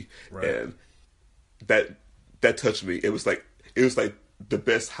Buffy, right. And that touched me. It was like the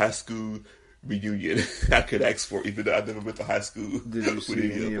best high school reunion I could ask for, even though I never went to high school. Did you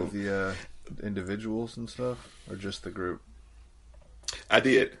see any of the individuals and stuff, or just the group? I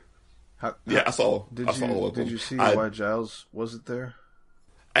did. I saw all of them. Did you see why Giles wasn't there?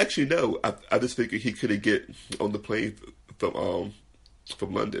 Actually, no. I just figured he couldn't get on the plane from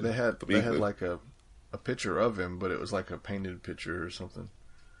London. They had like a picture of him, but it was like a painted picture or something.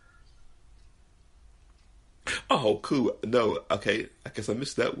 Oh, cool. No, okay. I guess I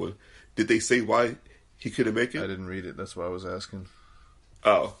missed that one. Did they say why he couldn't make it? I didn't read it. That's why I was asking.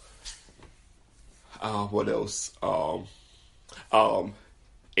 Oh. What else?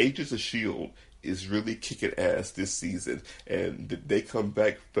 Agents of S.H.I.E.L.D. is really kicking ass this season, and they come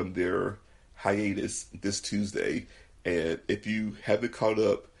back from their hiatus this Tuesday. And if you haven't caught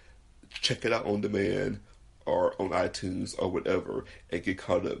up, check it out on demand or on iTunes or whatever, and get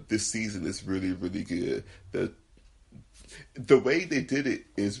caught up. This season is really, really good. The way they did it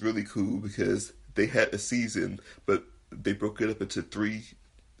is really cool because they had a season, but they broke it up into 3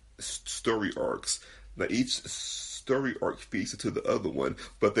 story arcs. Now each story arc feeds into the other one,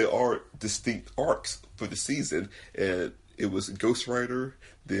 but there are distinct arcs for the season. And it was Ghost Rider,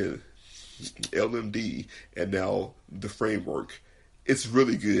 then LMD, and now the Framework. It's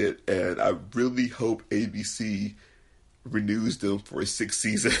really good, and I really hope ABC renews them for a 6th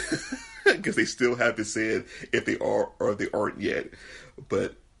season because they still haven't said if they are or they aren't yet.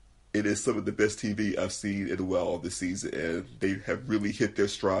 But it is some of the best TV I've seen in a while this season, and they have really hit their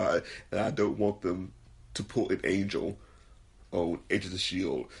stride. And I don't want them to pull an Angel on Agents of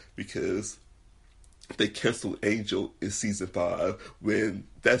S.H.I.E.L.D. because they canceled Angel in season 5 when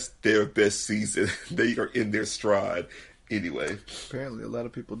that's their best season. They are in their stride anyway. Apparently, a lot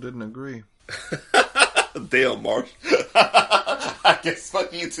of people didn't agree. Damn, Marsh. I guess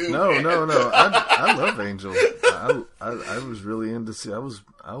fuck you too. No. I love Angel. I was really into.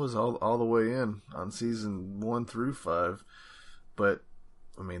 I was all the way in on season 1 through 5, but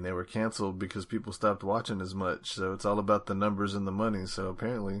I mean they were canceled because people stopped watching as much. So it's all about the numbers and the money. So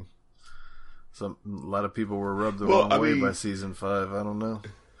apparently, a lot of people were rubbed the wrong way by season 5. I don't know.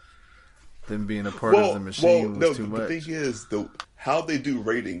 Them being a part of the machine was too much. The thing is, how they do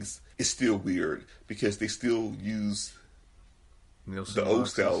ratings is still weird because they still use Nielsen the old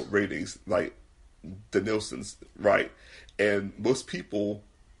style ratings, like the Nielsen's, right? And most people,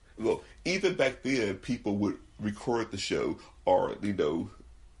 well, even back then, people would record the show or,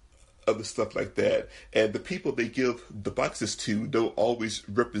 other stuff like that. And the people they give the boxes to don't always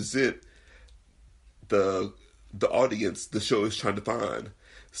represent the audience the show is trying to find.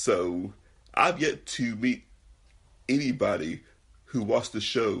 So I've yet to meet anybody who watched the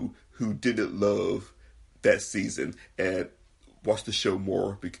show who didn't love that season and watched the show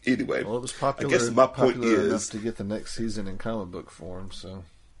more. Anyway, well, it was popular. I guess my point is enough to get the next season in comic book form. So,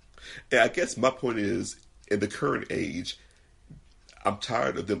 yeah, I guess my point is, in the current age, I'm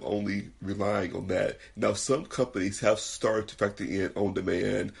tired of them only relying on that. Now, some companies have started to factor in on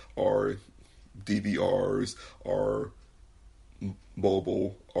demand or DVRs or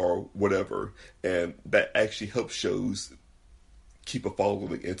mobile or whatever, and that actually helps shows keep a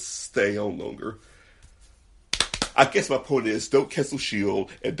following and stay on longer. I guess my point is, don't cancel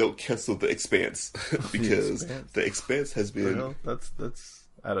S.H.I.E.L.D. and don't cancel The Expanse because The Expanse has been that's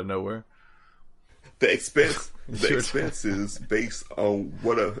out of nowhere. The Expanse is based on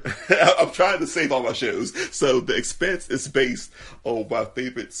I'm trying to save all my shows. So The Expanse is based on my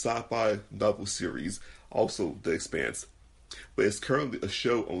favorite sci-fi novel series, also The Expanse. But it's currently a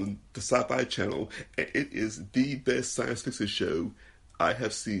show on the Sci-Fi Channel, and it is the best science fiction show I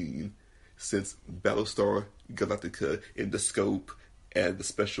have seen since Battlestar Galactica in the scope and the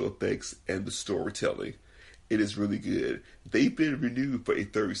special effects and the storytelling. It is really good. They've been renewed for a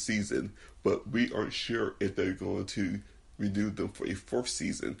 3rd season, but we aren't sure if they're going to renew them for a 4th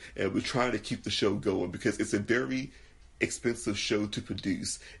season. And we're trying to keep the show going because it's a very expensive show to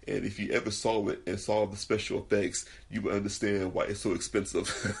produce. And if you ever saw it and saw the special effects, you would understand why it's so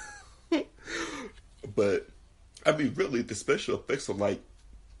expensive. But, I mean, really, the special effects are like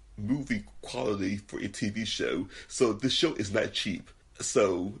movie quality for a TV show. So this show is not cheap.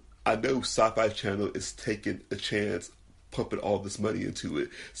 So I know Sci-Fi Channel is taking a chance pumping all this money into it.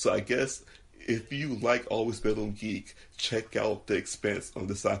 So I guess if you like Always Bet on Geek, check out The Expanse on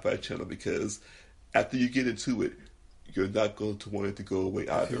the Sci-Fi Channel because after you get into it, you're not going to want it to go away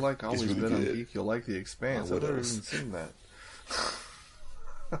either. If you like Always really Bet on Geek, you'll like The Expanse. I've never even seen that.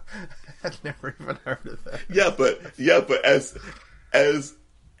 I'd never even heard of that. Yeah, but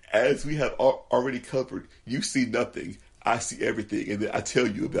as we have already covered, you see nothing. I see everything, and then I tell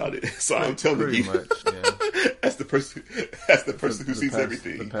you about it. So I'm telling you, much, yeah. as the person who sees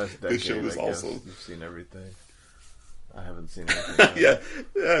everything, the past decade, this show is also. You've seen everything. I haven't seen everything.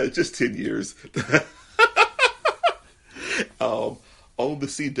 yeah, just 10 years. On the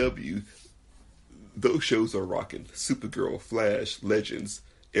CW, those shows are rocking. Supergirl, Flash, Legends,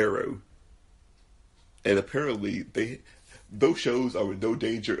 Arrow, and apparently those shows are in no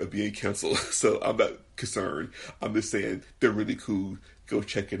danger of being canceled. So I'm not concerned. I'm just saying they're really cool. Go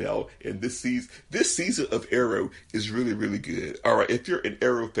check it out. And this season of Arrow is really, really good. All right, if you're an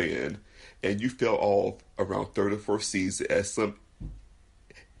Arrow fan and you fell off around 3rd or 4th season, as some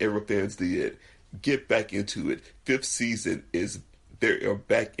Arrow fans did, get back into it. 5th season is they are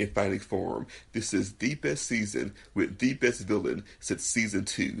back in fighting form. This is the best season with the best villain since season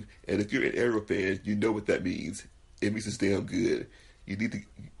 2. And if you're an Arrow fan, you know what that means. It means it's damn good. You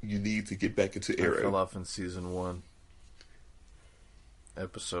need to get back into Arrow. I fell off in season 1.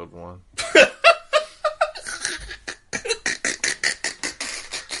 Episode 1.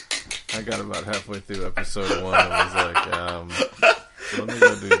 I got about halfway through episode 1 and was like, let me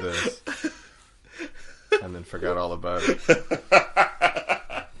go do this. And then forgot all about it.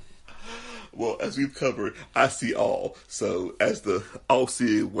 Well, as we've covered, I see all. So, as the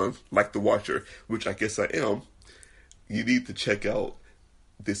all-seeing one, like the Watcher, which I guess I am, you need to check out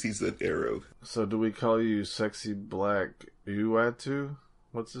this season of Arrow. So, do we call you Sexy Black Uatu?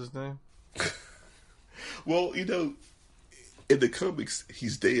 What's his name? Well, you know, in the comics,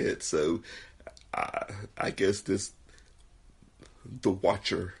 he's dead, so I guess the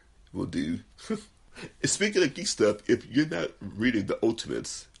Watcher will do. Speaking of geek stuff, if you're not reading the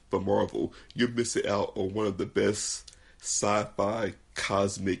Ultimates from Marvel, you're missing out on one of the best sci-fi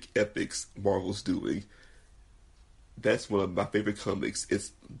cosmic epics Marvel's doing. That's one of my favorite comics.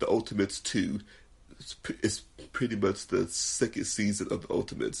 It's the Ultimates 2. It's pretty much the second season of the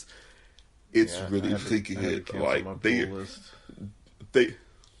Ultimates. It's really good. Like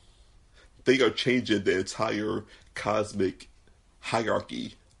they are changing the entire cosmic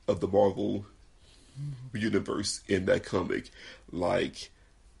hierarchy of the Marvel universe in that comic. Like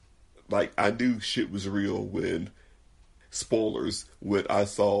I knew shit was real when, spoilers, when I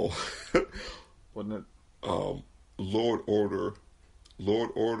saw wasn't it Lord Order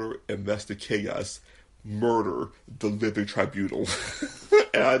and Master Chaos murder the Living Tribunal.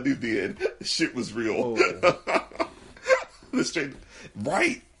 And I knew then shit was real.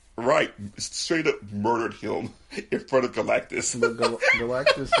 Right. Straight up murdered him in front of Galactus. But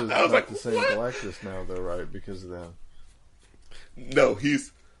Galactus is not like the same Galactus now, though, right? Because of them. No,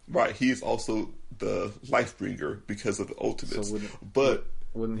 he's right. He's also the Lifebringer because of the Ultimates. So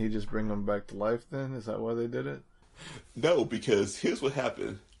wouldn't he just bring them back to life then? Is that why they did it? No, because here's what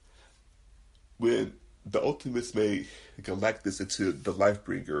happened. When the Ultimates made Galactus into the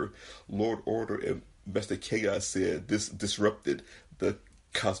Lifebringer, Lord Order and Master Chaos said this disrupted the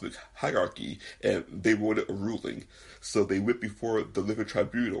cosmic hierarchy, and they wanted a ruling. So they went before the Living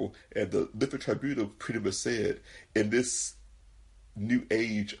Tribunal, and the Living Tribunal pretty much said, in this new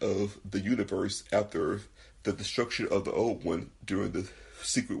age of the universe, after the destruction of the old one during the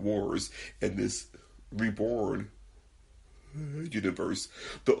Secret Wars, and this reborn universe,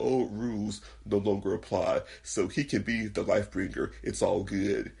 the old rules no longer apply. So he can be the Lifebringer. It's all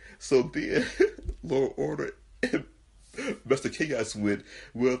good. So then Lord Order and Master Chaos went,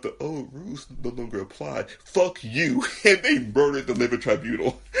 well, the old rules no longer apply. Fuck you. And they murdered the Living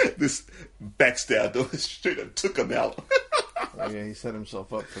Tribunal. This backstab, though, straight up took him out. Oh, yeah, he set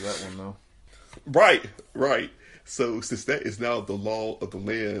himself up for that one, though. Right. So since that is now the law of the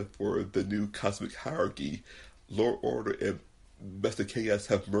land for the new cosmic hierarchy, Lord Order and Master Chaos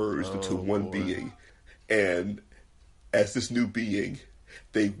have merged into one being. And as this new being,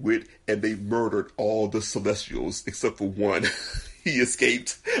 they went and they murdered all the Celestials except for one. He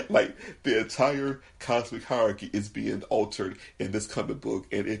escaped. Like, the entire cosmic hierarchy is being altered in this comic book.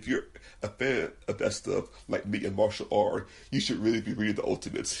 And if you're a fan of that stuff, like me and Marshall are, you should really be reading the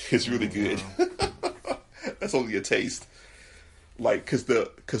Ultimates. It's really good. That's only a taste. Like, because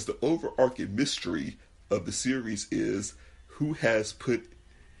the overarching mystery of the series is who has put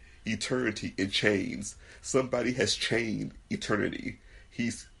eternity in chains. Somebody has chained eternity.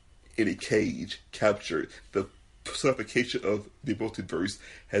 He's in a cage, captured. The personification of the multiverse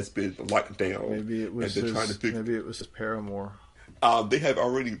has been locked down. Maybe it was his paramour. They have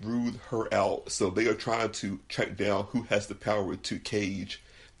already ruled her out, so they are trying to track down who has the power to cage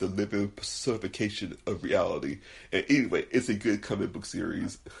the living personification of reality. And anyway, it's a good comic book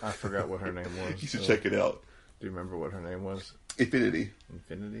series. I forgot what her name was. You should check it out. Do you remember what her name was? Infinity.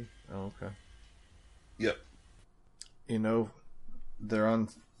 Oh, okay. Yep. You know, they're on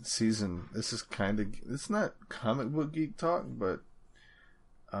season. It's not comic book geek talk, but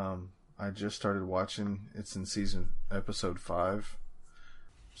I just started watching. It's in episode 5,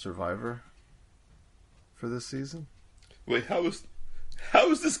 Survivor, for this season. Wait, how is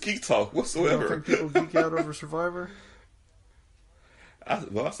this geek talk whatsoever? You don't think people geek out over Survivor? I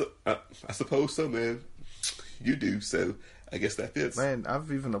suppose so, man. You do, so I guess that fits. Man,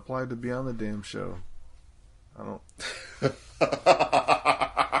 I've even applied to be on the damn show. I don't.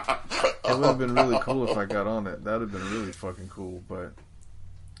 It would have been really cool if I got on it. That would have been really fucking cool. But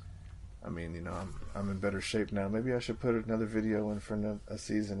I mean, you know, I'm in better shape now. Maybe I should put another video in for a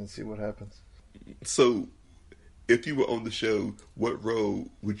season and see what happens. So, if you were on the show, what role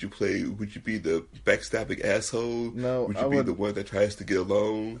would you play? Would you be the backstabbing asshole? No, would you I be would- the one that tries to get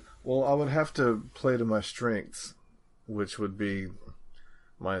along? Well, I would have to play to my strengths, which would be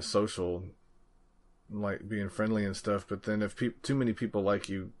my social, like being friendly and stuff. But then if too many people like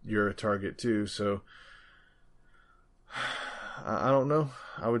you, you're a target too. So I don't know.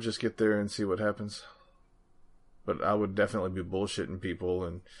 I would just get there and see what happens. But I would definitely be bullshitting people,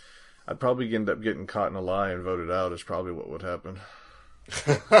 and I'd probably end up getting caught in a lie and voted out is probably what would happen.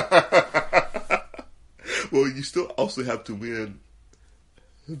 Well, you still also have to win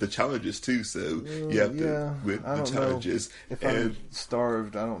the challenges too, so you have to win the challenges. If I'm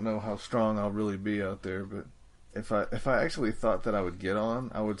starved, I don't know how strong I'll really be out there, but if I actually thought that I would get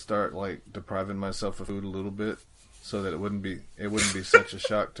on, I would start like depriving myself of food a little bit so that it wouldn't be such a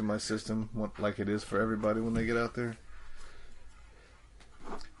shock to my system like it is for everybody when they get out there.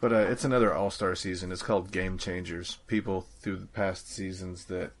 But it's another all-star season. It's called Game Changers. People through the past seasons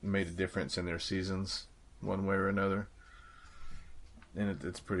that made a difference in their seasons one way or another. And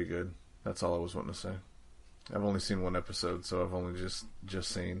it's pretty good. That's all I was wanting to say. I've only seen one episode, so I've only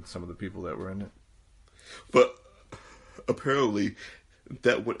just seen some of the people that were in it. But apparently,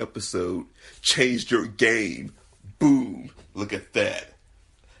 that one episode changed your game. Boom! Look at that.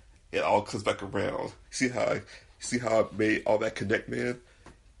 It all comes back around. See how I made all that connect, man?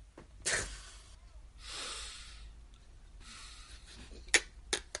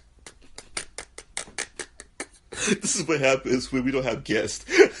 This is what happens when we don't have guests.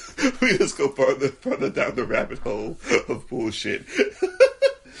 We just go further down the rabbit hole of bullshit.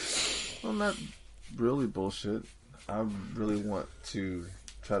 Well, not really bullshit. I really want to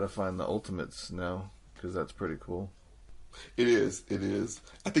try to find the ultimates now, because that's pretty cool. It is.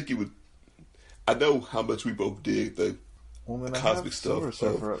 I think you would. I know how much we both dig the cosmic stuff. Silver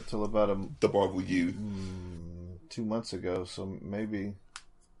Surfer up till about the Marvel U 2 months ago, so maybe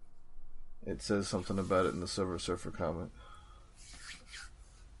it says something about it in the Silver Surfer comic.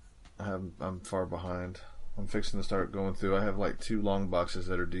 I'm far behind. I'm fixing to start going through. I have like 2 long boxes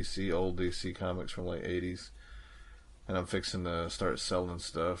that are old DC comics from like 80s, and I'm fixing to start selling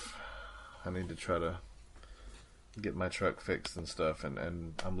stuff. I need to try to get my truck fixed and stuff, and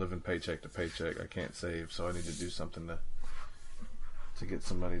I'm living paycheck to paycheck. I can't save, so I need to do something to get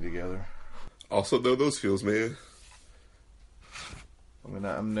some money together. Also know those feels, man. I mean,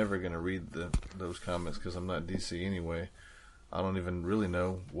 I'm never going to read those comics because I'm not DC anyway. I don't even really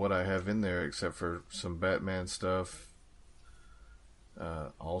know what I have in there except for some Batman stuff,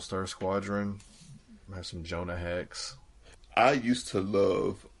 All-Star Squadron, I have some Jonah Hex. I used to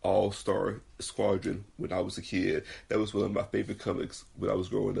love All-Star Squadron when I was a kid. That was one of my favorite comics when I was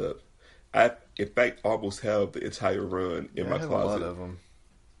growing up. I, in fact, almost have the entire run in my closet. I have a lot of them.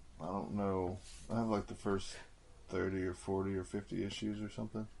 I don't know. I have like the first 30 or 40 or 50 issues or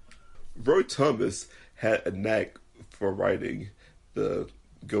something. Roy Thomas had a knack for writing the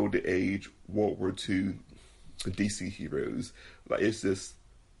Golden Age World War II DC heroes. Like, it's just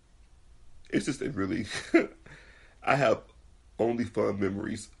a really... I have only fun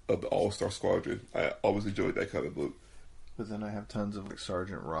memories of the All-Star Squadron. I always enjoyed that comic book. But then I have tons of like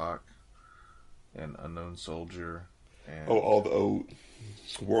Sergeant Rock and Unknown Soldier. And all the old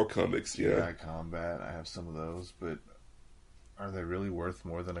war comics, yeah. Combat. I have some of those, but are they really worth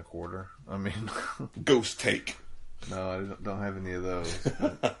more than a quarter? I mean... Ghost Take. No, I don't have any of those.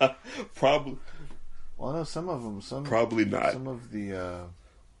 Probably. Well, no, some of them. Probably not. Some of the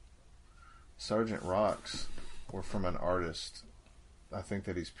Sergeant Rocks were from an artist. I think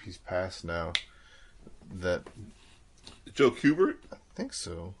that he's passed now. That Joe Kubert? I think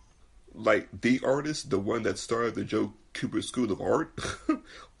so. Like the artist, the one that started the Joe Kubert School of Art,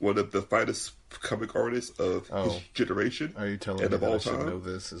 one of the finest comic artists of his generation. Are you telling me that I should know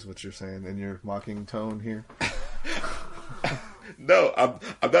this? Is what you're saying in your mocking tone here? No, I'm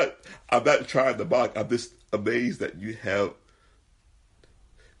not trying to mock. I'm just amazed that you have,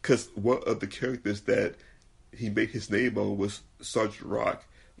 because one of the characters that he made his name on was Sergeant Rock.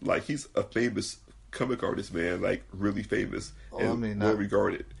 Like, he's a famous comic artist, man. Like, really famous and well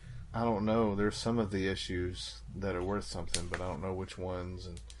regarded. I don't know. There's some of the issues that are worth something, but I don't know which ones.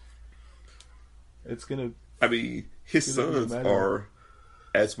 And it's gonna. I mean, his sons are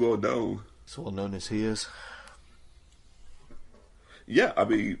as well known. As well known as he is. Yeah, I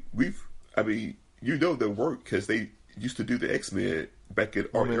mean, you know their work because they used to do the X-Men back in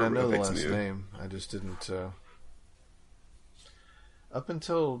our era. I know the X-Men. last name. I just didn't. Up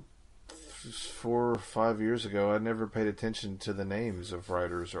until 4 or 5 years ago, I never paid attention to the names of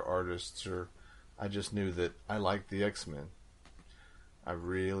writers or artists, or I just knew that I liked the X-Men. I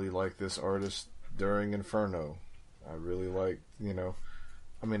really like this artist during Inferno. I really liked,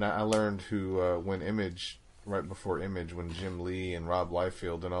 I mean, I learned when Image, right before Image, when Jim Lee and Rob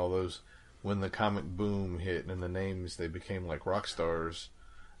Liefeld and all those, when the comic boom hit and the names, they became like rock stars,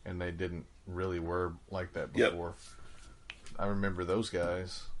 and they didn't really were like that before. Yep. I remember those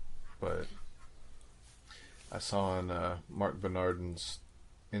guys, but I saw on Mark Bernardin's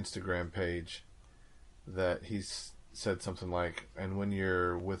Instagram page that he's said something like, and when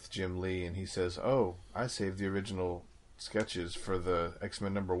you're with Jim Lee and he says, oh, I saved the original sketches for the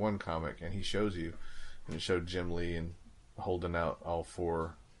X-Men #1 comic, and he shows you, and it showed Jim Lee and holding out all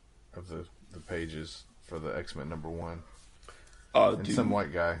 4 of the pages for the X-Men #1. And some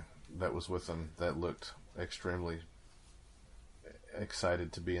white guy that was with them that looked extremely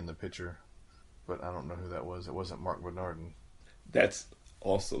excited to be in the picture, but I don't know who that was. It wasn't Mark Bernardin. That's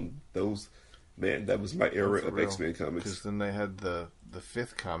awesome. That was my era of X-Men comics. Because then they had the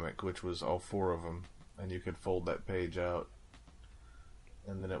 5th comic, which was all 4 of them, and you could fold that page out,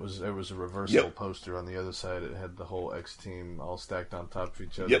 and then there was a reversible poster on the other side. It had the whole X team all stacked on top of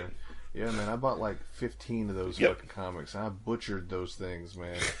each other. Yep. Yeah, man, I bought like 15 of those fucking comics, and I butchered those things,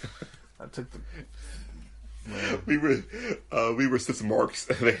 man. I took the... Man. We were such marks.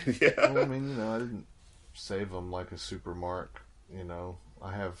 Yeah. Well, I mean, I didn't save them like a super mark,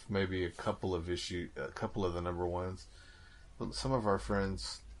 I have maybe a couple of the #1s, but some of our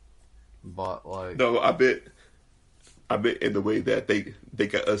friends bought like... No, I bet in the way that they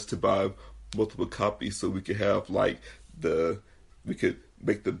got us to buy multiple copies so we could have like we could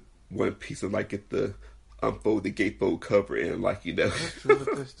make the one piece and like get the unfold the gatefold cover and like That's true,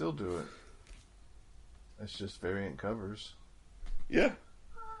 but they still do it. It's just variant covers. Yeah.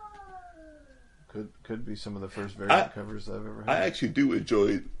 Could be some of the first variant covers I've ever had. I actually do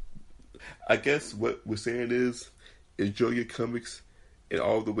enjoy. I guess what we're saying is enjoy your comics in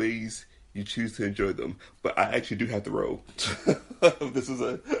all the ways you choose to enjoy them. But I actually do have to roll. This is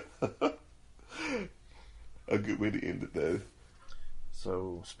a good way to end it, though.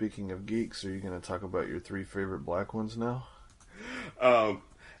 So, speaking of geeks, are you going to talk about your 3 favorite black ones now?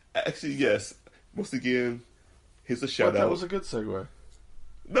 Actually, yes. Once again, here's a shout out. That was a good segue.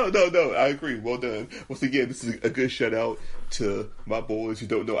 No, I agree. Well done. Once again, this is a good shout out to my boys who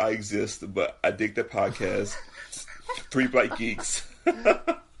don't know I exist, but I dig their podcast. 3 Black Geeks.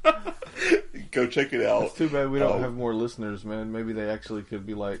 Go check it out. It's too bad we don't have more listeners, man. Maybe they actually could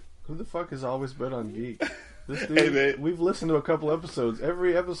be like, who the fuck has always bet on Geek? This dude, hey, man. We've listened to a couple episodes.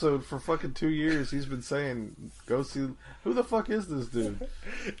 Every episode for fucking 2 years, he's been saying, go see, who the fuck is this dude?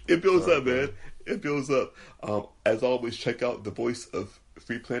 It builds up, man. It builds up. As always, check out the voice of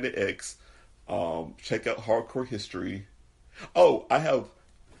Free Planet X. Check out Hardcore History. Oh,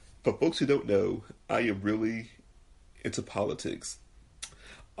 for folks who don't know, I am really into politics.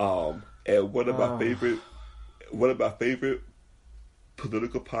 And one of my favorite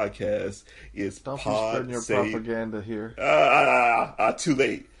political podcasts is Don't Pod your Save... propaganda here. Too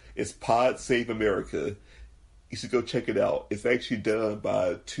late. It's Pod Save America. You should go check it out. It's actually done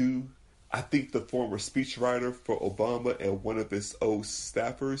by 2, I think the former speechwriter for Obama and one of his old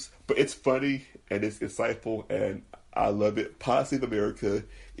staffers. But it's funny and it's insightful and I love it. Pod Save America.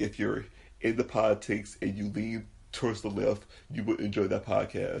 If you're into politics and you lean towards the left, you would enjoy that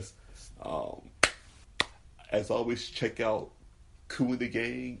podcast. As always, check out Cool in the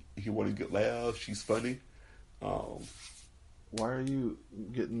Gang. If you want a good laugh, she's funny. Why are you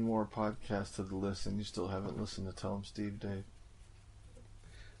getting more podcasts to the list and you still haven't listened to Tell 'em Steve Dave?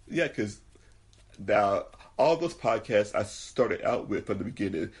 Yeah, because now all those podcasts I started out with from the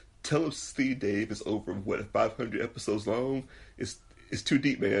beginning. Tell 'em Steve Dave is over 500 episodes long. It's too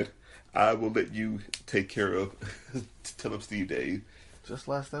deep, man. I will let you take care of Tell 'em Steve Dave. Just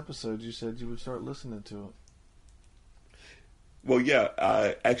last episode, you said you would start listening to it. Well, yeah,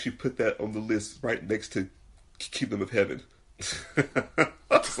 I actually put that on the list right next to Kingdom of Heaven. So,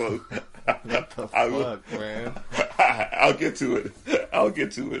 what the fuck, man? I'll get to it.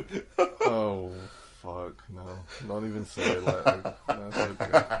 Oh, fuck. No. Don't even say it like that. That's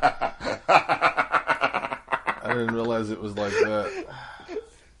okay. I didn't realize it was like that.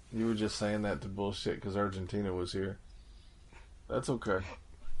 You were just saying that to bullshit because Argentina was here. That's okay.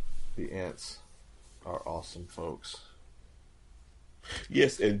 The Ants are awesome folks.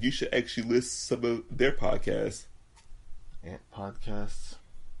 Yes, and you should actually list some of their podcasts. Ant podcasts?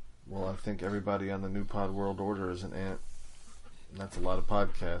 Well, I think everybody on the New Pod World Order is an ant. And that's a lot of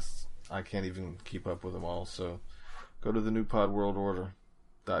podcasts. I can't even keep up with them all, so go to the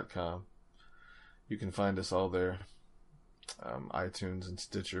newpodworldorder.com. You can find us all there. iTunes and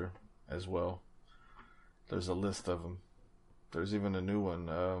Stitcher as well. There's a list of them. There's even a new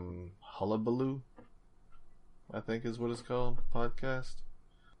one, Hullabaloo. I think is what it's called, podcast.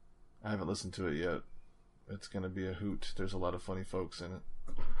 I haven't listened to it yet. It's going to be a hoot. There's a lot of funny folks in it.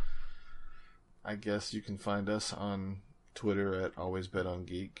 I guess you can find us on Twitter at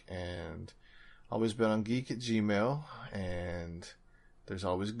AlwaysBetOnGeek and AlwaysBetOnGeek at Gmail, and there's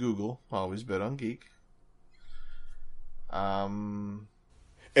always Google, Always Bet on Geek. And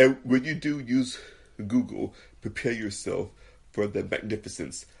when you do use Google, prepare yourself for the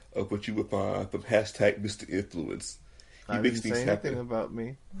magnificence of what you will find from hashtag Mr. Influence. I didn't say anything about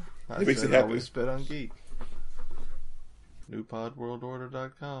me. I makes said it happen. Always Bet on Geek.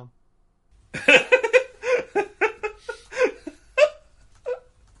 NewPodWorldOrder.com.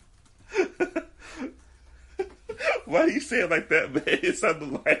 Why do you say it like that, man? It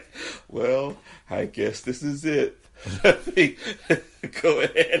sounded like, well, I guess this is it. Let me go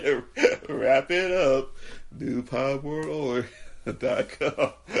ahead and wrap it up.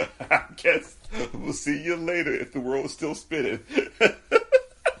 NewPodWorldOrder.com. I guess we'll see you later if the world's still spinning.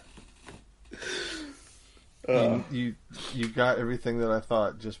 You got everything that I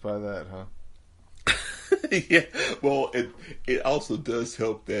thought just by that, huh? Yeah. Well, it also does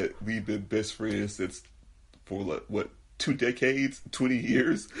help that we've been best friends since for like, what, 2 decades, 20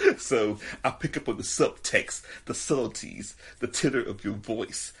 years. So I pick up on the subtext, the subtleties, the tenor of your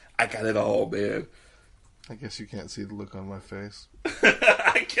voice. I got it all, man. I guess you can't see the look on my face.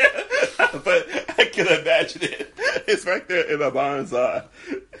 I can't, but I can imagine it. It's right there in my mind's eye.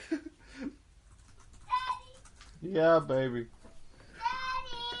 Yeah, baby.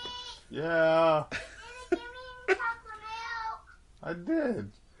 Daddy! Yeah, Did you give me chocolate milk? I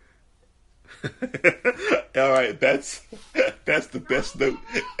did. All right, that's the best note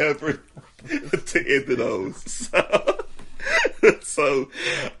ever to end it on. So,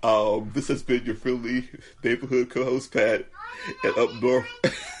 this has been your friendly neighborhood co-host Pat, and up north,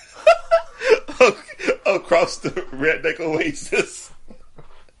 across the redneck oasis.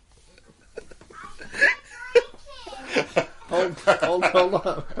 Hold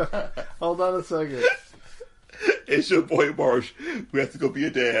on. Hold on a second. It's your boy Marsh. We have to go be a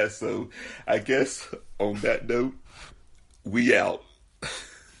dad, so I guess on that note, we out.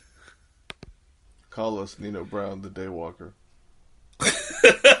 Call us Nino Brown, the Daywalker.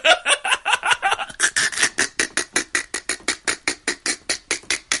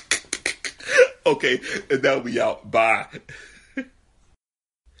 Okay, and now we out. Bye.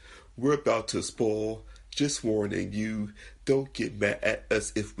 We're about to spoil. Just warning you, don't get mad at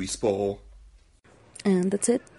us if we spoil. And that's it.